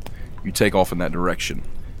 So You take off in that direction.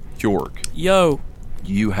 Kjorg, Yo.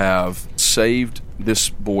 you have saved this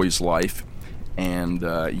boy's life, and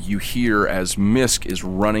you hear as Misk is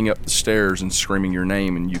running up the stairs and screaming your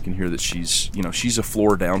name, and you can hear that she's a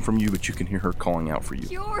floor down from you, but you can hear her calling out for you.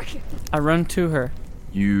 Kjorg. I run to her.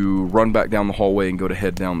 You run back down the hallway and go to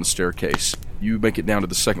head down the staircase. You make it down to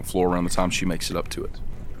the second floor around the time she makes it up to it.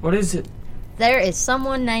 What is it? There is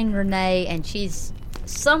someone named Renee, and she's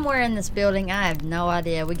somewhere in this building. I have no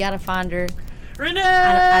idea. We gotta find her. Renee!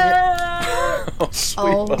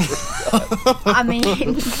 I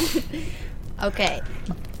mean, okay.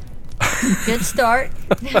 Good start.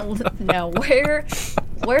 Now,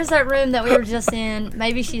 where's that room that we were just in?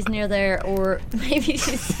 Maybe she's near there, or maybe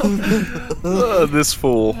she's somewhere. This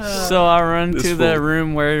fool. So I run This to the fool.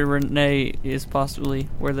 room where Renee is possibly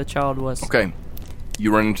where the child was. Okay.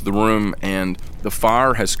 You run into the room, and the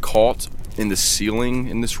fire has caught in the ceiling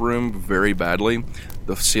in this room very badly.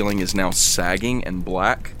 The ceiling is now sagging and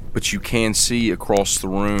black, but you can see across the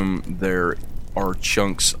room there are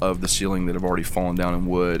chunks of the ceiling that have already fallen down in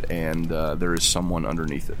wood, and there is someone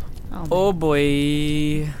underneath it. Oh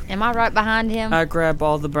boy. Am I right behind him? I grab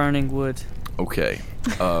all the burning wood. Okay.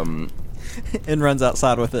 And runs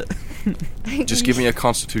outside with it. Just give me a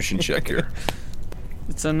constitution check here.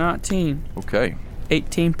 It's a 19. Okay.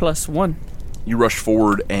 18 plus 1. You rush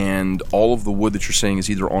forward, and all of the wood that you're seeing is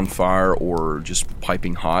either on fire or just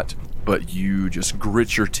piping hot, but you just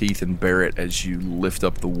grit your teeth and bear it as you lift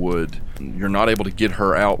up the wood. You're not able to get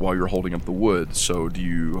her out while you're holding up the wood, so do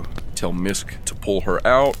you tell Misk to pull her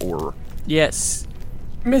out, or... Yes.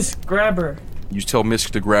 Miss, grab her. You tell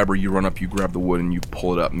Misk to grab her, you run up, you grab the wood, and you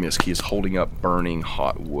pull it up. Misk, he is holding up burning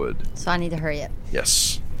hot wood. So I need to hurry up.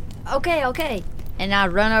 Yes. Okay. And I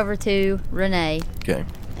run over to Renee, Okay.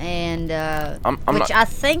 and I'm which not... I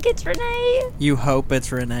think it's Renee. You hope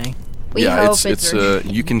it's Renee. We hope it's Renee.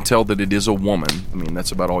 You can tell that it is a woman. I mean,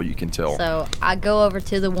 that's about all you can tell. So I go over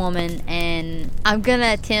to the woman, and I'm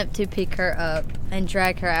gonna attempt to pick her up and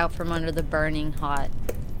drag her out from under the burning hot.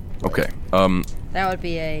 Okay. That would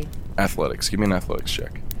be a Athletics. Give me an athletics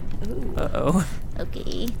check. Uh-oh.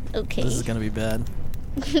 okay. This is gonna be bad.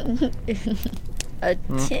 A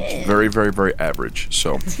 10. Very, very, very average.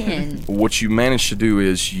 So 10. what you manage to do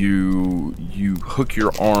is you hook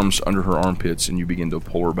your arms under her armpits and you begin to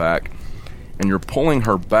pull her back. And you're pulling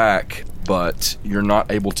her back, but you're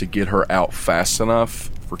not able to get her out fast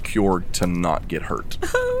enough for Kjorg to not get hurt.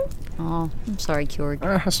 Oh, I'm sorry, Kjorg.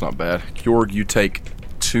 That's not bad. Kjorg, you take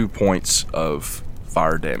 2 points of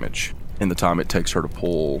fire damage in the time it takes her to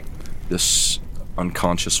pull this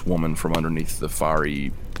unconscious woman from underneath the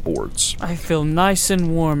fiery boards. I feel nice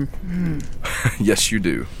and warm. Yes, you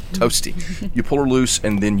do. Toasty. You pull her loose,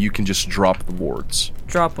 and then you can just drop the boards.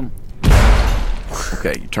 Drop them.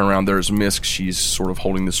 Okay, you turn around. There's Misk. She's sort of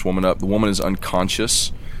holding this woman up. The woman is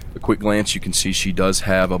unconscious. A quick glance, you can see she does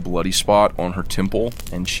have a bloody spot on her temple,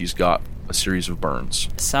 and she's got a series of burns.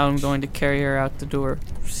 So I'm going to carry her out the door.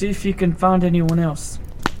 See if you can find anyone else.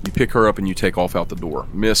 You pick her up and you take off out the door.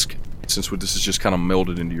 Misk, since this is just kind of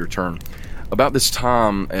melded into your turn, about this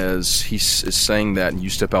time as he is saying that and you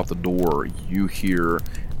step out the door, you hear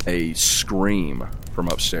a scream from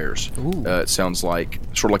upstairs. It sounds like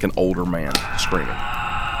sort of like an older man screaming.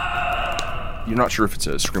 You're not sure if it's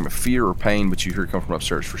a scream of fear or pain, but you hear it come from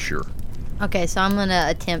upstairs for sure. Okay, so I'm gonna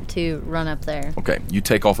attempt to run up there. Okay, you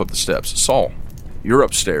take off up the steps. Saul, you're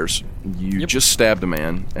upstairs. You just stabbed a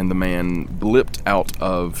man, and the man blipped out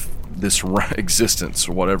of this existence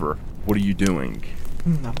or whatever. What are you doing?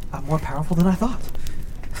 I'm more powerful than I thought.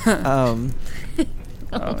 Oh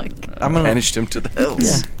my God. I'm gonna Banished him to the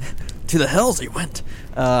hills. to the hells he went.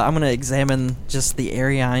 I'm gonna examine just the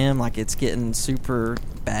area I am. Like, it's getting super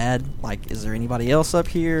bad. Like, is there anybody else up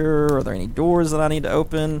here? Are there any doors that I need to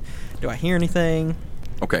open? Do I hear anything?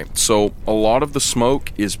 Okay, so a lot of the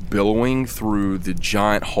smoke is billowing through the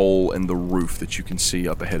giant hole in the roof that you can see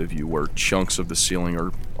up ahead of you, where chunks of the ceiling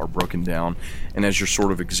are broken down. And as you're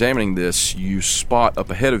sort of examining this, you spot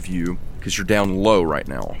up ahead of you, because you're down low right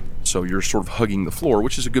now, so you're sort of hugging the floor,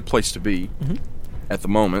 which is a good place to be at the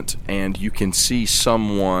moment, and you can see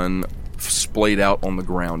someone splayed out on the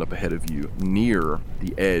ground up ahead of you near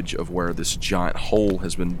the edge of where this giant hole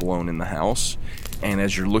has been blown in the house. And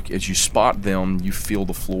as you spot them, you feel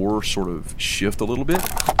the floor sort of shift a little bit,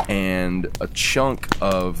 and a chunk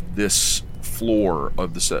of this floor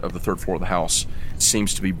of the third floor of the house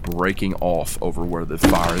seems to be breaking off over where the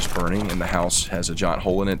fire is burning, and the house has a giant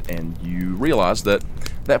hole in it, and you realize that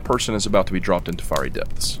that person is about to be dropped into fiery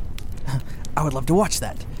depths. I would love to watch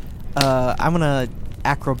that. I'm gonna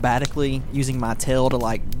acrobatically, using my tail to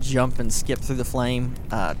like jump and skip through the flame,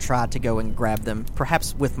 try to go and grab them,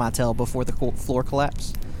 perhaps with my tail before the floor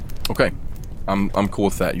collapse. Okay. I'm cool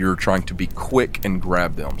with that. You're trying to be quick and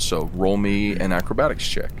grab them. So roll me an acrobatics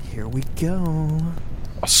check. Here we go.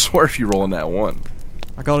 I swear if you roll in that one.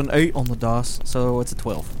 I got an 8 on the dice, so it's a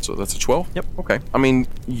 12. So that's a 12? Yep. Okay. I mean,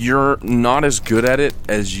 you're not as good at it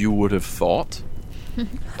as you would have thought.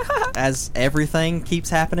 As everything keeps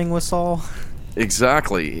happening with Saul.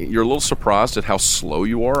 Exactly. You're a little surprised at how slow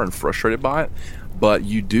you are and frustrated by it, but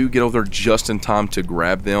you do get over there just in time to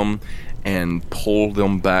grab them and pull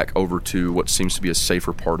them back over to what seems to be a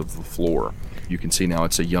safer part of the floor. You can see now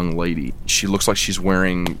it's a young lady. She looks like she's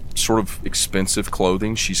wearing sort of expensive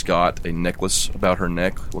clothing. She's got a necklace about her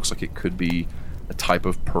neck. Looks like it could be a type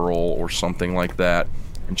of pearl or something like that.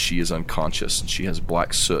 And she is unconscious. And she has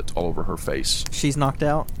black soot all over her face. She's knocked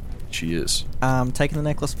out. She is. I'm taking the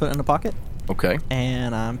necklace, put it in a pocket. Okay.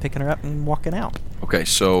 And I'm picking her up and walking out. Okay,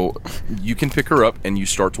 so you can pick her up and you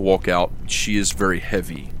start to walk out. She is very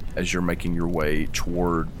heavy as you're making your way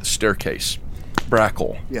toward the staircase.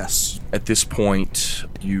 Brackle. Yes. At this point,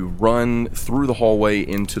 you run through the hallway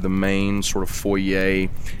into the main sort of foyer,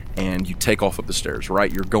 and you take off up the stairs,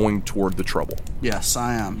 right? You're going toward the trouble. Yes,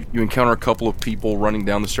 I am. You encounter a couple of people running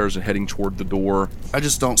down the stairs and heading toward the door. I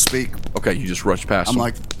just don't speak. Okay, you just rush past I'm them.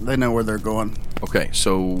 like, they know where they're going. Okay,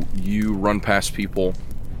 so you run past people.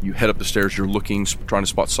 You head up the stairs. You're looking, trying to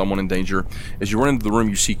spot someone in danger. As you run into the room,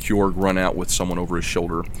 you see Kjorg run out with someone over his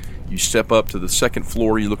shoulder. You step up to the second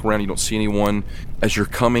floor. You look around. You don't see anyone. As you're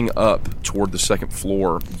coming up toward the second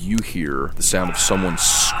floor, you hear the sound of someone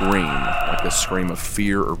scream, like a scream of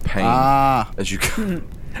fear or pain. As you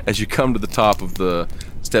come to the top of the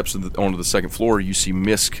steps onto the second floor, you see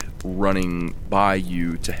Misk running by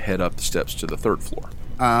you to head up the steps to the third floor.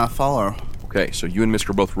 Follow. Okay, so you and Misk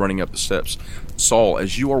are both running up the steps. Saul,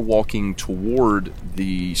 as you are walking toward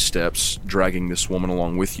the steps, dragging this woman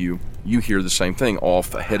along with you, you hear the same thing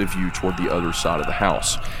off ahead of you toward the other side of the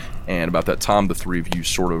house. And about that time, the three of you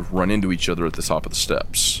sort of run into each other at the top of the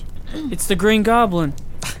steps. It's the Green Goblin.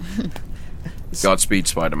 Godspeed,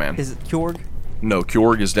 Spider-Man. Is it Kjorg? No,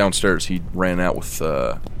 Kjorg is downstairs. He ran out with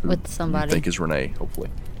somebody. I think is Renee, hopefully.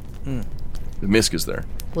 The Misk is there.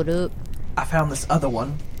 What up? I found this other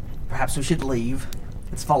one. Perhaps we should leave.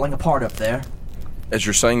 It's falling apart up there. As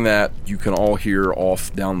you're saying that, you can all hear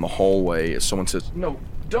off down the hallway as someone says, "No,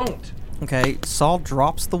 don't." Okay, Saul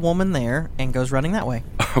drops the woman there and goes running that way.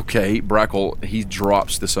 Okay, Brackle, he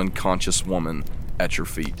drops this unconscious woman at your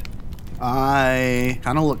feet. I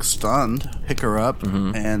kind of look stunned, pick her up,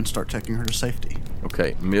 and start taking her to safety.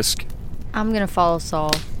 Okay, Misk. I'm gonna follow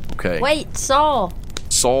Saul. Okay. Wait, Saul!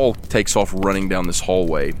 Saul takes off running down this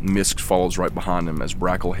hallway. Misk follows right behind him as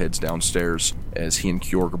Brackle heads downstairs as he and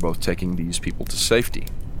Kjorg are both taking these people to safety.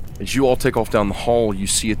 As you all take off down the hall, you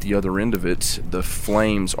see at the other end of it, the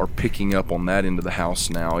flames are picking up on that end of the house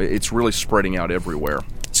now. It's really spreading out everywhere.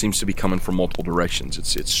 It seems to be coming from multiple directions.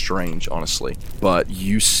 It's strange, honestly. But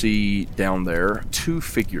you see down there two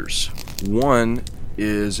figures. One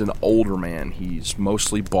is an older man. He's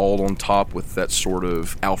mostly bald on top with that sort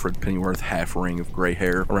of Alfred Pennyworth half ring of gray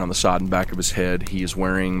hair around the side and back of his head. He is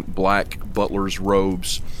wearing black butler's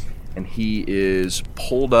robes, and he is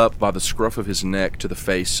pulled up by the scruff of his neck to the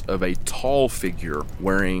face of a tall figure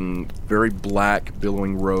wearing very black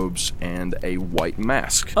billowing robes and a white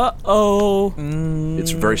mask. Uh-oh.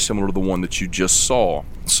 It's very similar to the one that you just saw,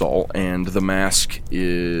 Saul, and the mask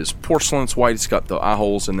is porcelain. It's white. It's got the eye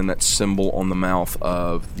holes and then that symbol on the mouth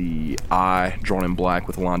of the eye drawn in black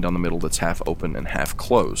with a line down the middle that's half open and half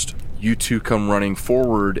closed. You two come running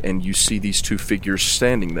forward, and you see these two figures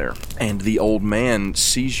standing there. And the old man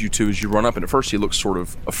sees you two as you run up, and at first he looks sort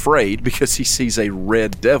of afraid because he sees a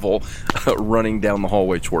red devil running down the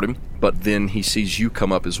hallway toward him. But then he sees you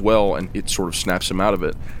come up as well, and it sort of snaps him out of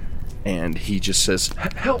it. And he just says,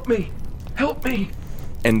 "Help me! Help me!"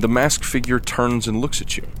 And the masked figure turns and looks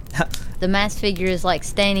at you. The masked figure is like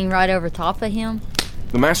standing right over top of him.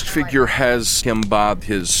 The masked figure has him by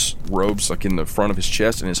his robes, like in the front of his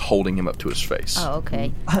chest, and is holding him up to his face. Oh,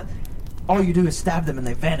 okay. All you do is stab them and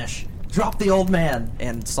they vanish. Drop the old man.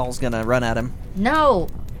 And Saul's gonna run at him. No.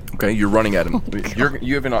 Okay, you're running at him.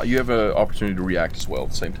 You have an opportunity to react as well at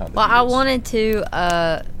the same time. Well, I wanted to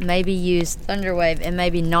maybe use Thunderwave and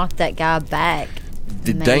maybe knock that guy back.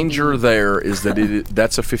 The danger there is that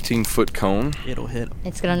that's a 15-foot cone. It'll hit.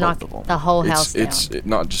 It's gonna knock the whole house down. It's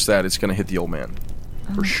not just that; it's gonna hit the old man.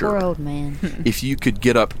 For sure. Poor old man. If you could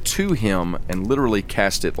get up to him and literally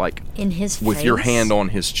cast it like in his with face? your hand on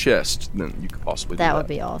his chest, then you could possibly do that. That would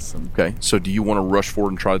be awesome. Okay, so do you want to rush forward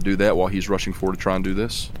and try to do that while he's rushing forward to try and do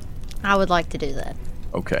this? I would like to do that.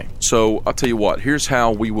 Okay, so I'll tell you what. Here's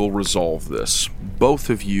how we will resolve this. Both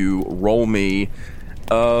of you roll me,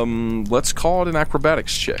 let's call it an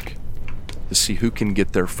acrobatics check to see who can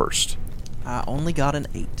get there first. I only got an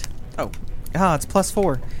 8. Oh, it's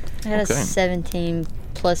 +4. I had a 17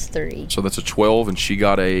 plus 3. So that's a 12, and she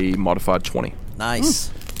got a modified 20.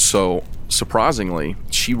 Nice. So, surprisingly,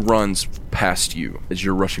 she runs past you as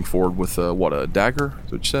you're rushing forward with, a dagger?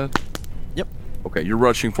 Is that what you said? Yep. Okay, you're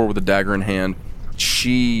rushing forward with a dagger in hand.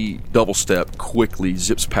 She double-step quickly,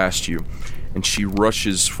 zips past you, and she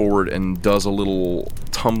rushes forward and does a little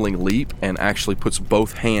tumbling leap and actually puts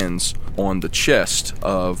both hands on the chest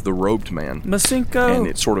of the robed man. Masinko! And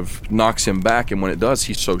it sort of knocks him back, and when it does,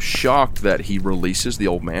 he's so shocked that he releases the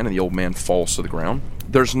old man, and the old man falls to the ground.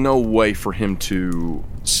 There's no way for him to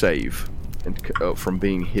save from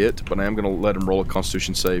being hit, but I am going to let him roll a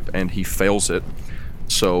Constitution save, and he fails it.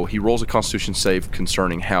 So he rolls a Constitution save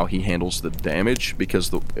concerning how he handles the damage, because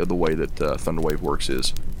the way that Thunderwave works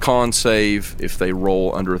is con save. If they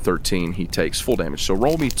roll under a 13, he takes full damage. So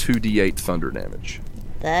roll me 2d8 thunder damage.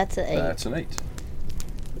 That's an 8. That's an 8.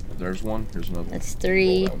 There's one. Here's another one. That's 3.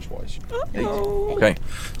 Roll that one twice. 8. Okay,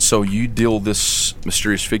 so you deal this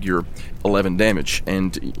mysterious figure 11 damage,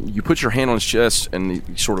 and you put your hand on his chest, and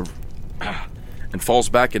he sort of and falls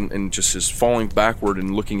back and just is falling backward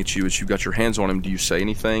and looking at you as you've got your hands on him. Do you say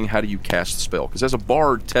anything? How do you cast the spell? Because as a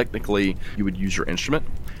bard, technically, you would use your instrument.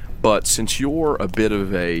 But since you're a bit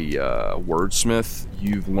of a wordsmith,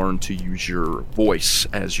 you've learned to use your voice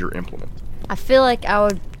as your implement. I feel like I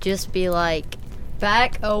would just be like,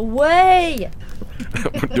 back away!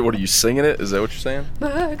 What are you singing it? Is that what you're saying?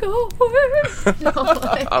 Back away!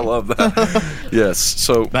 I love that. Yes,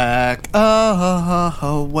 so... Back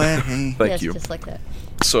away. Thank you. Just like that.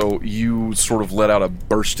 So you sort of let out a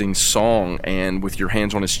bursting song, and with your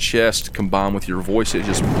hands on his chest combined with your voice, it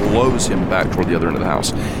just blows him back toward the other end of the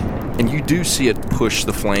house. And you do see it push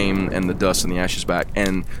the flame and the dust and the ashes back.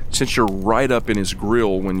 And since you're right up in his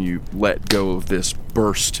grill when you let go of this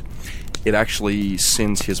burst, it actually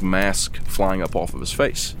sends his mask flying up off of his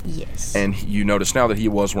face. Yes. And you notice now that he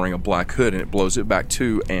was wearing a black hood, and it blows it back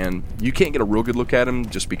too, and you can't get a real good look at him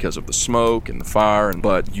just because of the smoke and the fire,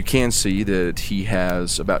 but you can see that he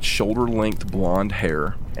has about shoulder-length blonde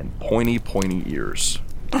hair and pointy ears.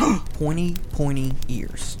 Pointy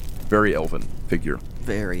ears. Very elven figure.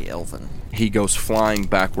 Very elven. He goes flying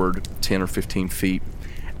backward 10 or 15 feet,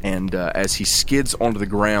 and as he skids onto the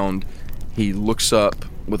ground, he looks up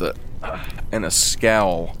with a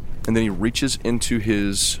scowl, and then he reaches into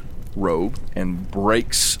his robe and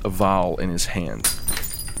breaks a vial in his hand.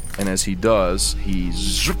 And as he does, he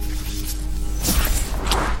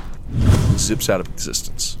zips out of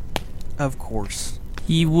existence. Of course.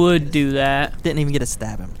 He would do that. Didn't even get to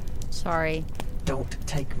stab him. Sorry. Don't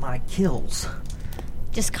take my kills.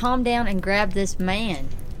 Just calm down and grab this man.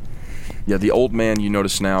 Yeah, the old man, you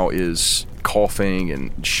notice now, is coughing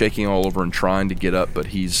and shaking all over and trying to get up, but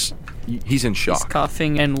he's in He's shock.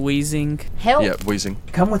 coughing and wheezing. Help! Yeah, wheezing.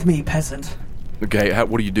 Come with me, peasant. Okay,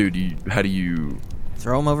 what do you do? How do you...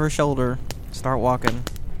 Throw him over his shoulder. Start walking.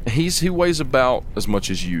 He weighs about as much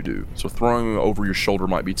as you do, so throwing him over your shoulder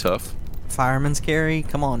might be tough. Fireman's carry.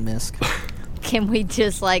 Come on, Misk. Can we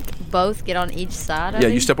just, both get on each side of Yeah,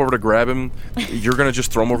 him? you step over to grab him. You're going to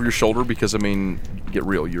just throw him over your shoulder because, get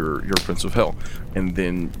real, you're a prince of hell. And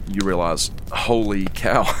then you realize, holy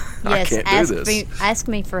cow, I can't do this. Ask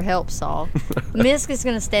me for help, Saul. Misk is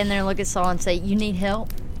going to stand there and look at Saul and say, you need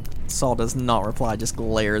help? Saul does not reply, just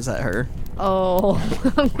glares at her. Oh,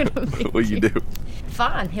 I'm going to What do you do?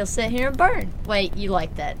 Fine, he'll sit here and burn. Wait, you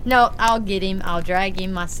like that? No, I'll get him. I'll drag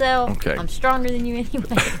him myself. Okay. I'm stronger than you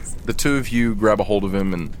anyways. The two of you grab a hold of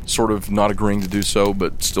him and sort of not agreeing to do so,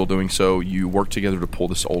 but still doing so, you work together to pull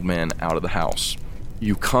this old man out of the house.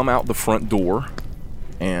 You come out the front door,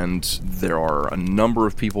 and there are a number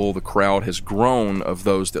of people. The crowd has grown of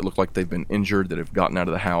those that look like they've been injured, that have gotten out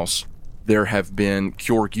of the house. There have been,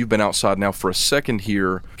 Kjork, you've been outside now for a second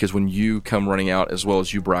here, because when you come running out, as well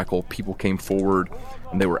as you, Brackle, people came forward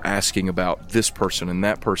and they were asking about this person and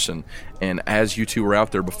that person. And as you two were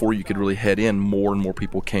out there, before you could really head in, more and more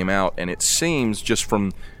people came out. And it seems, just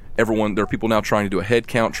from everyone, there are people now trying to do a head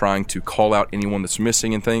count, trying to call out anyone that's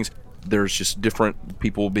missing and things. There's just different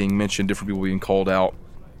people being mentioned, different people being called out.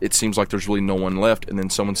 It seems like there's really no one left. And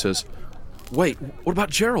then someone says, wait, what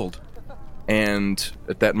about Gerald? And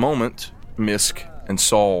at that moment, Misk and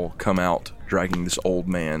Saul come out dragging this old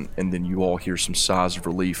man, and then you all hear some sighs of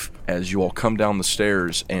relief as you all come down the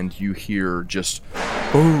stairs, and you hear just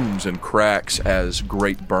booms and cracks as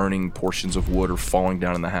great burning portions of wood are falling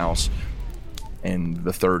down in the house. And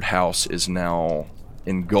the third house is now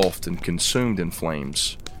engulfed and consumed in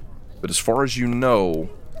flames. But as far as you know,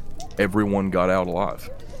 everyone got out alive.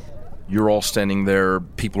 You're all standing there.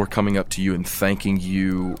 People are coming up to you and thanking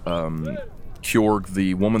you. Kjorg,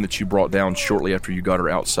 the woman that you brought down shortly after you got her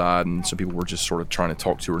outside, and some people were just sort of trying to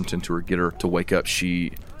talk to her and tend to her, get her to wake up.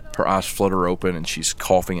 Her eyes flutter open and she's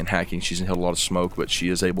coughing and hacking. She's inhaled a lot of smoke, but she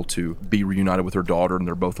is able to be reunited with her daughter, and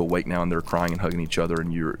they're both awake now and they're crying and hugging each other,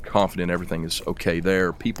 and you're confident everything is okay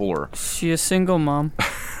there. People are... She a single mom?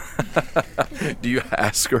 Do you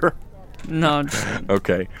ask her? No.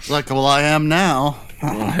 Okay. Like, well, I am now.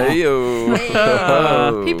 Hey-o.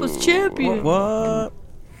 People's champion. What?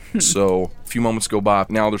 So, a few moments go by.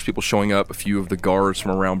 Now there's people showing up. A few of the guards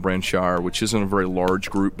from around Branshire, which isn't a very large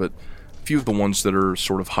group, but a few of the ones that are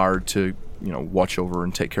sort of hired to, watch over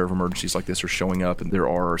and take care of emergencies like this are showing up. And there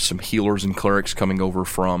are some healers and clerics coming over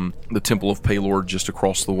from the Temple of Paylord just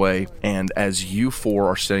across the way. And as you four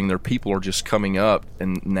are standing there, people are just coming up,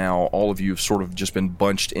 and now all of you have sort of just been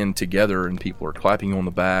bunched in together, and people are clapping you on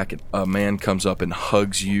the back. And a man comes up and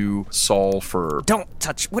hugs you, Saul, for... Don't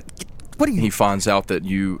touch... What are you... He finds out that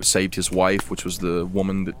you saved his wife, which was the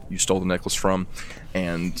woman that you stole the necklace from.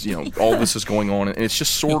 And, all this is going on. And it's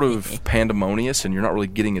just sort of pandemonious, and you're not really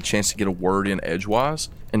getting a chance to get a word in edgewise.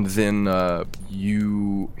 And then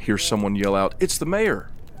you hear someone yell out, "It's the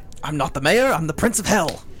mayor!" I'm not the mayor, I'm the Prince of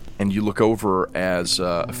Hell. And you look over as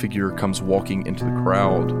a figure comes walking into the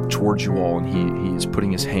crowd towards you all, and he's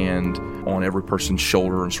putting his hand on every person's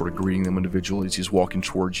shoulder and sort of greeting them individually as he's walking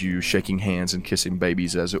towards you, shaking hands and kissing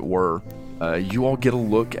babies, as it were. You all get a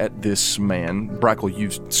look at this man. Brackle,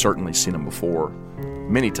 you've certainly seen him before.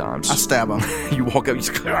 Many times. I stab him. You walk up, he's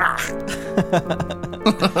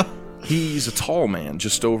He's a tall man,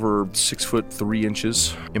 just over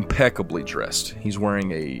 6'3", impeccably dressed. He's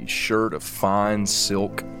wearing a shirt of fine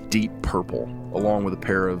silk, deep purple, along with a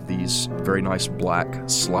pair of these very nice black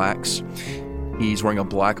slacks. He's wearing a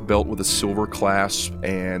black belt with a silver clasp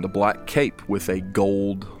and a black cape with a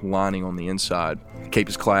gold lining on the inside. The cape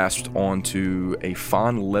is clasped onto a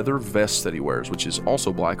fine leather vest that he wears, which is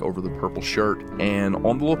also black over the purple shirt. And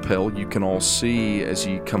on the lapel, you can all see, as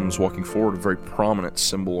he comes walking forward, a very prominent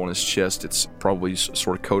symbol on his chest. It's probably a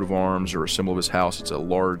sort of coat of arms or a symbol of his house. It's a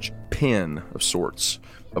large pin of sorts,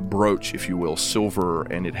 a brooch, if you will, silver,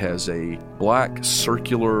 and it has a black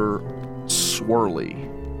circular swirly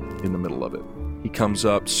in the middle of it. He comes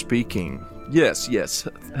up speaking. Yes.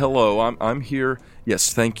 Hello, I'm here.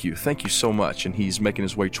 Yes, thank you so much. And he's making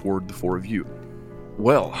his way toward the four of you.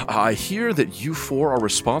 Well, I hear that you four are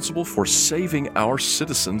responsible for saving our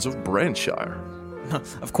citizens of Branshire.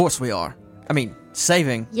 Of course we are. I mean,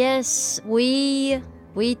 saving. Yes, we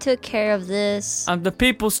took care of this. I'm the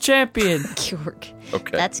people's champion. Kjorg.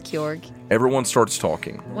 Okay. That's Kjorg. Everyone starts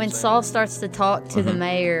talking. When Saul starts to talk to the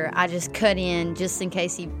mayor, I just cut in just in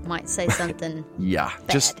case he might say something. Yeah,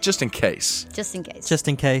 just in case. Just in case. Just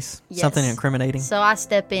in case. Yes. Something incriminating. So I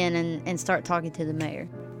step in and start talking to the mayor.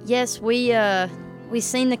 Yes, we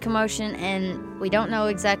seen the commotion, and we don't know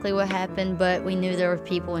exactly what happened, but we knew there were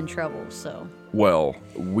people in trouble, so... Well,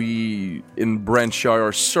 we in Branshire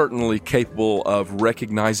are certainly capable of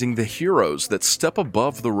recognizing the heroes that step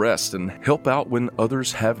above the rest and help out when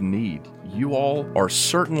others have need. You all are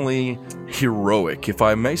certainly heroic, if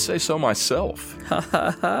I may say so myself.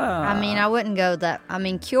 I mean, I wouldn't go that... I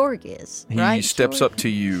mean, Kjorg is, right? He steps Kjorg? up to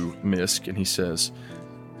you, Misk, and he says,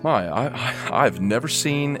 I've never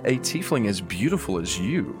seen a tiefling as beautiful as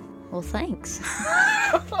you. Well, thanks.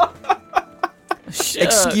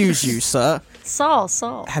 Excuse you, sir.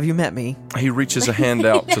 Saul. Have you met me? He reaches a hand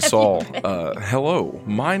out to Saul. Hello,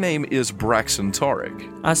 my name is Braxton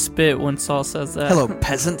Tarek. I spit when Saul says that. Hello,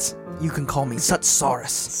 peasants. You can call me Sutsaurus.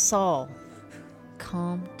 Saul,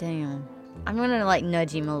 calm down. I'm gonna,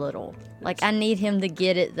 nudge him a little. I need him to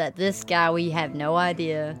get it that this guy, we have no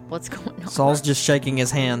idea what's going on. Saul's just shaking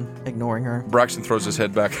his hand, ignoring her. Braxton throws his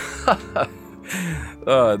head back.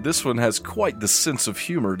 This one has quite the sense of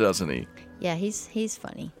humor, doesn't he? Yeah, he's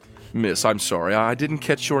funny. Miss, I'm sorry, I didn't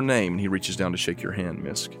catch your name. And he reaches down to shake your hand,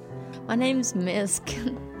 Misk. My name's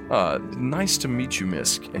Misk. Nice to meet you,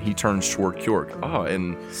 Misk. And he turns toward Kjorg.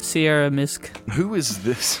 And Sierra Misk. who is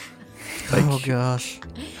this? Oh, gosh.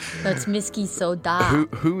 That's Misky Soda.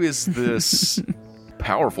 Who is this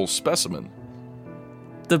powerful specimen?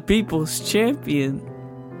 The people's champion.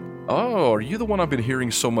 Oh, are you the one I've been hearing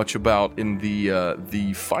so much about in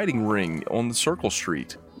the fighting ring on the Circle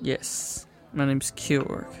Street? Yes. My name's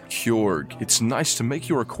Kjorg. Kjorg. It's nice to make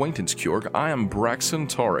your acquaintance, Kjorg. I am Braxton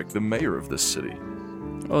Tarek, the mayor of this city.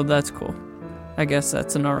 Oh, that's cool. I guess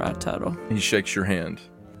that's an alright title. He shakes your hand.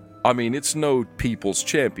 I mean, it's no people's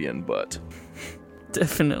champion, but...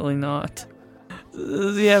 Definitely not.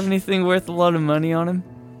 Does he have anything worth a lot of money on him?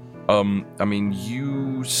 I mean,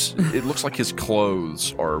 it looks like his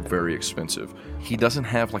clothes are very expensive. He doesn't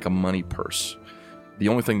have like a money purse. The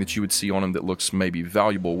only thing that you would see on him that looks maybe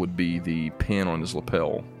valuable would be the pin on his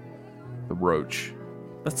lapel, the roach.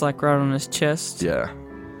 That's like right on his chest? Yeah.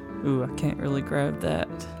 Ooh, I can't really grab that.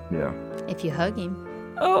 Yeah. If you hug him.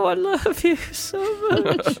 Oh, I love you so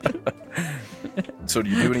much. So do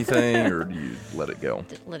you do anything, or do you let it go?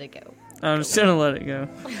 Let it go. I'm just gonna let it go.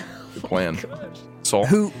 Good plan. Saul?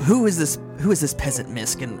 Who is this peasant,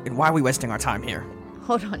 Misk, and why are we wasting our time here?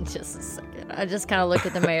 Hold on just a second. I just kind of look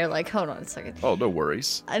at the mayor like, hold on a second. Oh, no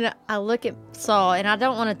worries. And I look at Saul, and I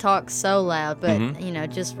don't want to talk so loud, but,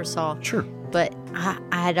 just for Saul. Sure. But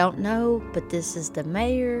I don't know, but this is the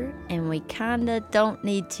mayor, and we kind of don't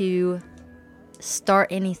need to start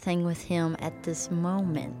anything with him at this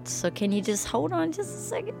moment. So can you just hold on just a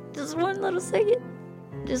second? Just one little second?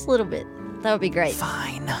 Just a little bit. That would be great.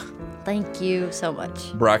 Fine. Thank you so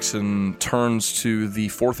much. Braxton turns to the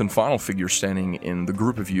fourth and final figure standing in the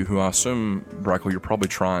group of you, who I assume, Brackle, you're probably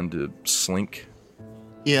trying to slink.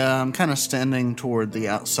 Yeah, I'm kind of standing toward the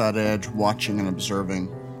outside edge, watching and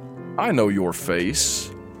observing. I know your face.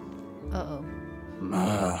 Uh-oh.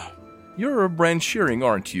 You're a Brancheering,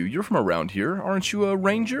 aren't you? You're from around here. Aren't you a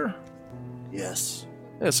ranger? Yes.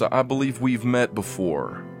 Yes, I believe we've met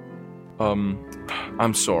before.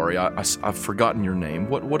 I'm sorry, I've forgotten your name.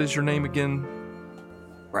 What is your name again?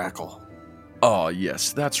 Brackle. Oh,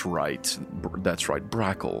 yes, that's right. That's right,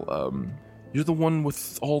 Brackle. You're the one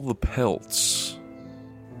with all the pelts.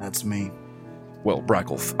 That's me. Well,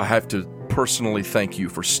 Brackle, I have to personally thank you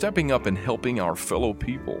for stepping up and helping our fellow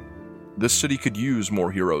people. This city could use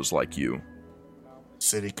more heroes like you.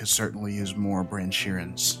 City could certainly use more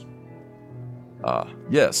Brancherans.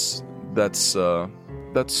 Yes, that's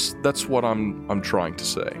what I'm trying to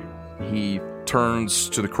say. He turns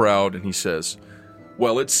to the crowd and he says,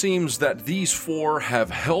 well, it seems that these four have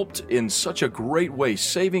helped in such a great way,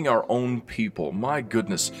 saving our own people. My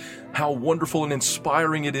goodness, how wonderful and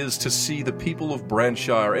inspiring it is to see the people of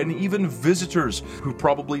Branshire, and even visitors who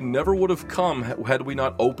probably never would have come had we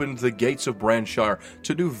not opened the gates of Branshire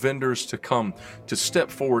to new vendors to come, to step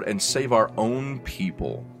forward and save our own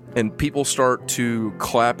people. And people start to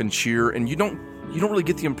clap and cheer, and you don't really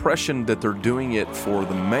get the impression that they're doing it for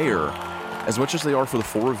the mayor as much as they are for the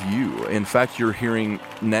four of you. In fact, you're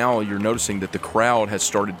noticing that the crowd has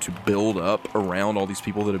started to build up around all these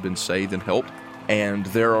people that have been saved and helped, and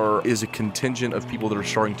there is a contingent of people that are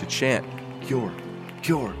starting to chant, Kjord,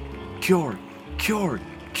 Kjord, Kjord, Kjord,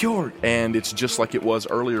 Kjord. And it's just like it was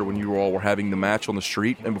earlier when you all were having the match on the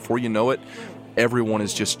street, and before you know it, everyone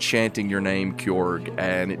is just chanting your name, Kjord,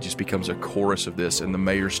 and it just becomes a chorus of this, and the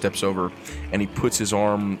mayor steps over, and he puts his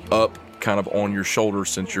arm up kind of on your shoulder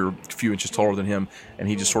since you're a few inches taller than him, and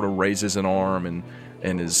he just sort of raises an arm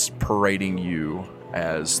and is parading you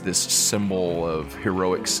as this symbol of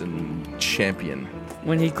heroics and champion.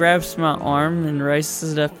 When he grabs my arm and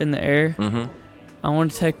raises it up in the air, I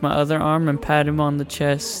want to take my other arm and pat him on the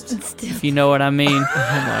chest, if you know what I mean. Oh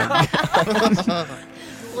my God.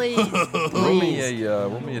 Please. Roll me a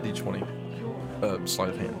d20. Sleight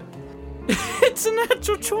of hand. It's a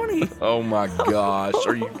natural 20. Oh my gosh.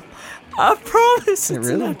 Are you... I promise it's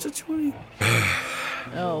really? a natural 20.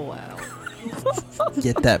 Oh, wow.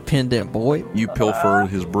 Get that pendant, boy. You pilfer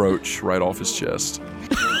his brooch right off his chest.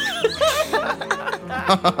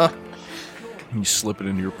 You slip it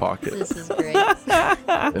into your pocket. This is great.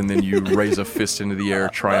 And then you raise a fist into the air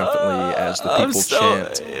triumphantly as the people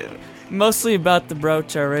chant. Mostly about the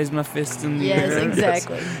brooch, I raise my fist in the air. Yes,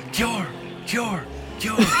 exactly. Kjord, Kjord,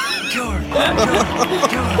 Kjord, Kjord,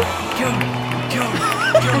 Kjord, Kjord,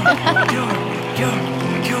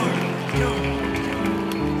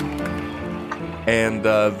 And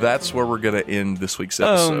that's where we're going to end this week's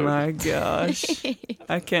episode. Oh my gosh.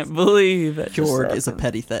 I can't believe that. Kjord is a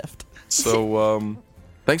petty theft. So,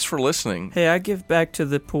 thanks for listening. Hey, I give back to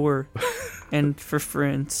the poor and for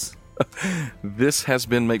friends. This has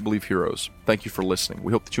been Make Believe Heroes. Thank you for listening.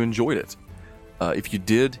 We hope that you enjoyed it. If you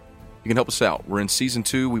did, you can help us out. We're in Season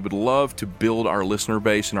 2. We would love to build our listener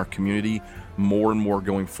base and our community more and more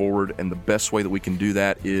going forward, and the best way that we can do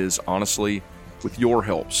that is, honestly, with your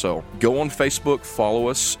help. So go on Facebook, follow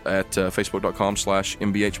us at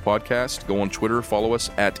facebook.com/MBH Podcast. Go on Twitter, follow us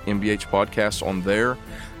at MBH Podcast on there.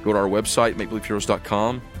 Go to our website,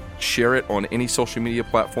 makebelieveheroes.com. Share it on any social media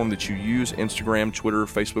platform that you use, Instagram, Twitter,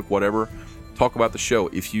 Facebook, whatever. Talk about the show.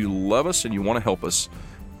 If you love us and you want to help us,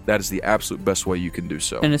 that is the absolute best way you can do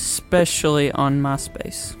so. And especially on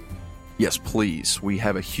MySpace. Yes, please. We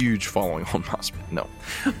have a huge following on MySpace. No.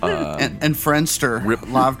 And Friendster, Rip.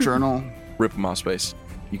 LiveJournal. Rip MySpace.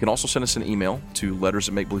 You can also send us an email to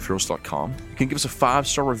letters@makebelieveheroes.com. You can give us a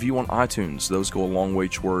 5-star review on iTunes. Those go a long way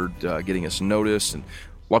toward getting us noticed. And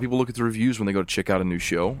a lot of people look at the reviews when they go to check out a new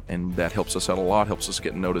show, and that helps us out a lot, helps us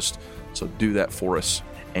get noticed. So do that for us.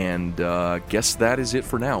 And guess that is it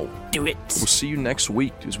for now. Do it. We'll see you next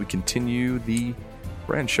week as we continue the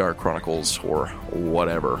Branshire Chronicles or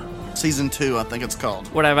whatever. Season 2, I think it's called.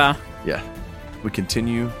 Whatever. Yeah. We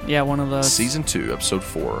continue Yeah, one of those. Season 2, Episode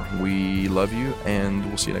 4. We love you, and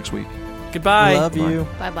we'll see you next week. Goodbye. Love you.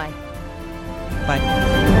 Bye-bye.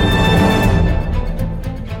 Bye.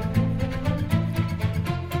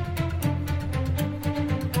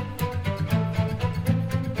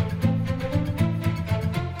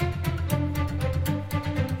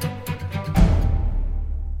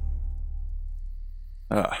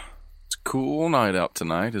 It's a cool night out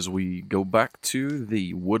tonight as we go back to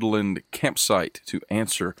the Woodland campsite to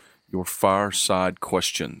answer your fireside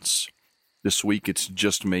questions. This week it's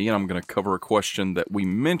just me, and I'm going to cover a question that we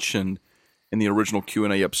mentioned in the original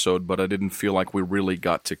Q&A episode, but I didn't feel like we really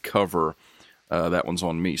got to cover. That one's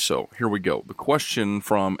on me. So here we go. The question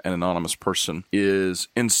from an anonymous person is,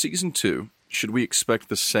 in Season 2, should we expect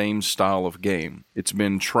the same style of game? It's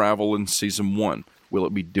been travel in Season 1. Will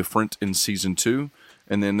it be different in Season 2?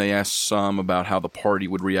 And then they asked some about how the party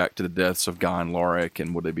would react to the deaths of Guy and Lorik,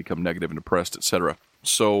 and would they become negative and depressed, etc.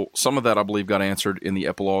 So some of that, I believe, got answered in the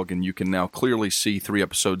epilogue, and you can now clearly see 3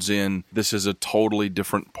 episodes in, this is a totally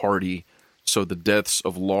different party. So the deaths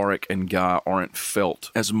of Lorik and Guy aren't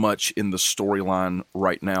felt as much in the storyline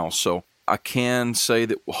right now. So I can say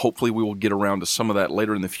that hopefully we will get around to some of that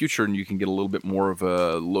later in the future, and you can get a little bit more of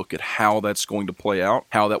a look at how that's going to play out,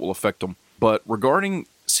 how that will affect them. But regarding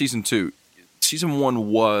Season 2, Season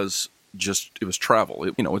 1 was just, it was travel.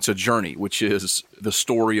 It's a journey, which is the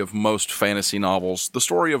story of most fantasy novels, the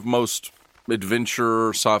story of most adventure,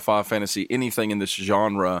 sci-fi, fantasy, anything in this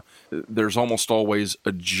genre. There's almost always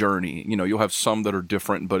a journey. You'll have some that are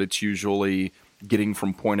different, but it's usually getting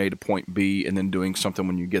from point A to point B and then doing something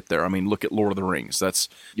when you get there. I mean, look at Lord of the Rings. That's,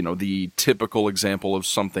 the typical example of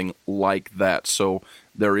something like that. So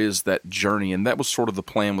there is that journey, and that was sort of the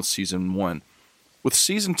plan with Season 1. With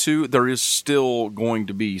Season 2, there is still going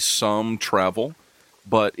to be some travel,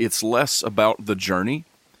 but it's less about the journey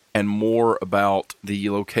and more about the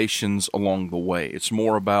locations along the way. It's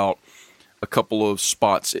more about a couple of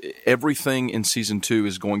spots. Everything in Season 2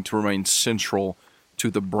 is going to remain central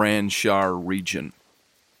to the Branshire region.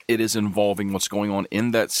 It is involving what's going on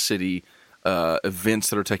in that city,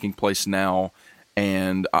 events that are taking place now,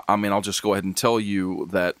 and I'll just go ahead and tell you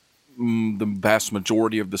that the vast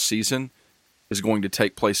majority of the season is going to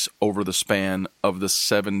take place over the span of the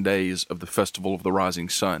 7 days of the Festival of the Rising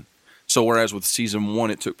Sun. So whereas with Season 1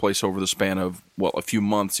 it took place over the span of, a few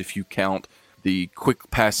months if you count the quick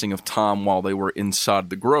passing of time while they were inside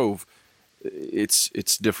the grove, it's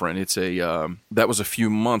different. It's that was a few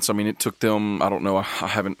months. I mean, it took them, I don't know, I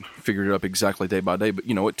haven't figured it up exactly day by day, but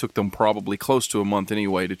it took them probably close to a month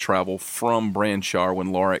anyway to travel from Branshire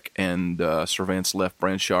when Lorik and Sir Vance left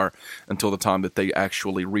Branshire until the time that they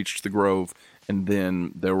actually reached the grove. And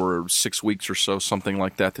then there were 6 weeks or so, something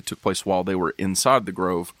like that took place while they were inside the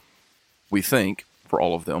grove, we think, for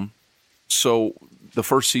all of them. So the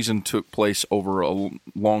first season took place over a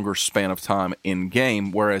longer span of time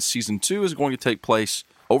in-game, whereas Season 2 is going to take place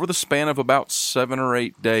over the span of about 7 or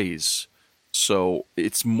 8 days. So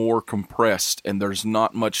it's more compressed, and there's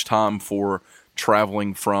not much time for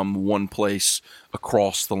traveling from one place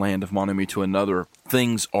across the land of Monumi to another.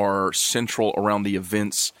 Things are central around the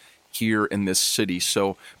events here in this city.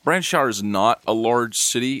 So Branshire is not a large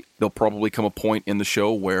city. There'll probably come a point in the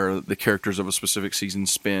show where the characters of a specific season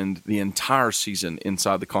spend the entire season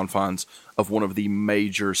inside the confines of one of the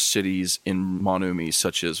major cities in Monumi,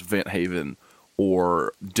 such as Venthaven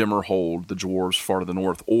or Dimmerhold, the dwarves far to the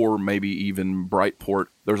north, or maybe even Brightport.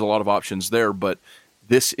 There's a lot of options there, but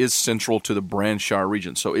this is central to the Branshire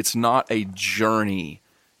region. So it's not a journey.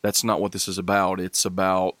 That's not what this is about. It's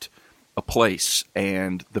about a place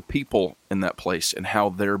and the people in that place and how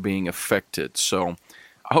they're being affected. So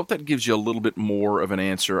I hope that gives you a little bit more of an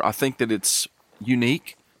answer. I think that it's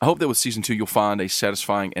unique. I hope that with Season 2 you'll find a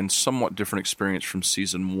satisfying and somewhat different experience from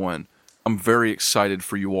Season 1. I'm very excited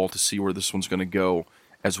for you all to see where this one's going to go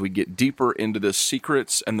as we get deeper into the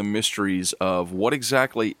secrets and the mysteries of what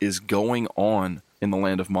exactly is going on in the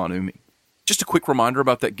land of Monumi. Just a quick reminder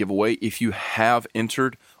about that giveaway. If you have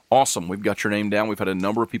entered, awesome. We've got your name down. We've had a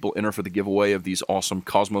number of people enter for the giveaway of these awesome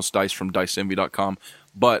Cosmos dice from DiceEnvy.com.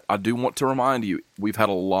 But I do want to remind you, we've had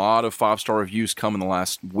a lot of 5-star reviews come in the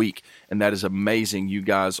last week, and that is amazing. You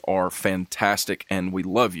guys are fantastic, and we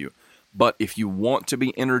love you. But if you want to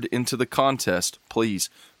be entered into the contest, please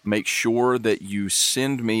make sure that you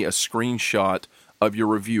send me a screenshot of your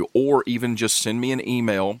review, or even just send me an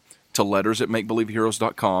email to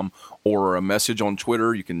letters@makebelieveheroes.com, or a message on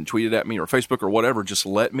Twitter. You can tweet it at me, or Facebook, or whatever. Just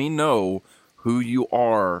let me know who you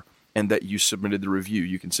are and that you submitted the review.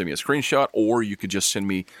 You can send me a screenshot, or you could just send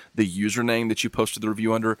me the username that you posted the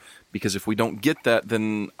review under, because if we don't get that,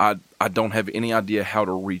 then I don't have any idea how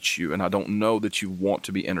to reach you, and I don't know that you want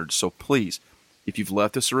to be entered. So please, if you've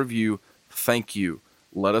left us a review, thank you.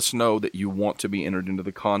 Let us know that you want to be entered into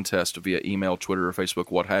the contest via email, Twitter, or Facebook,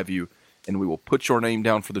 what have you, and we will put your name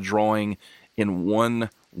down for the drawing in 1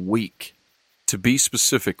 week. To be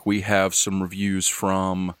specific, we have some reviews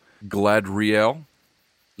from Gladriel,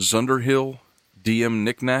 Zunderhill, DM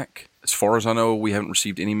Knickknack. As far as I know, we haven't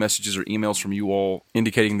received any messages or emails from you all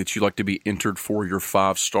indicating that you'd like to be entered for your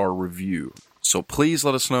 5-star review. So please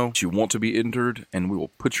let us know that you want to be entered, and we will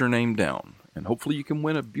put your name down. And hopefully you can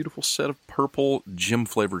win a beautiful set of purple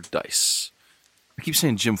gem-flavored dice. I keep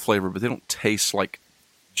saying gem-flavored, but they don't taste like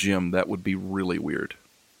gem. That would be really weird.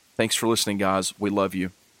 Thanks for listening, guys. We love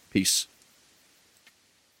you. Peace.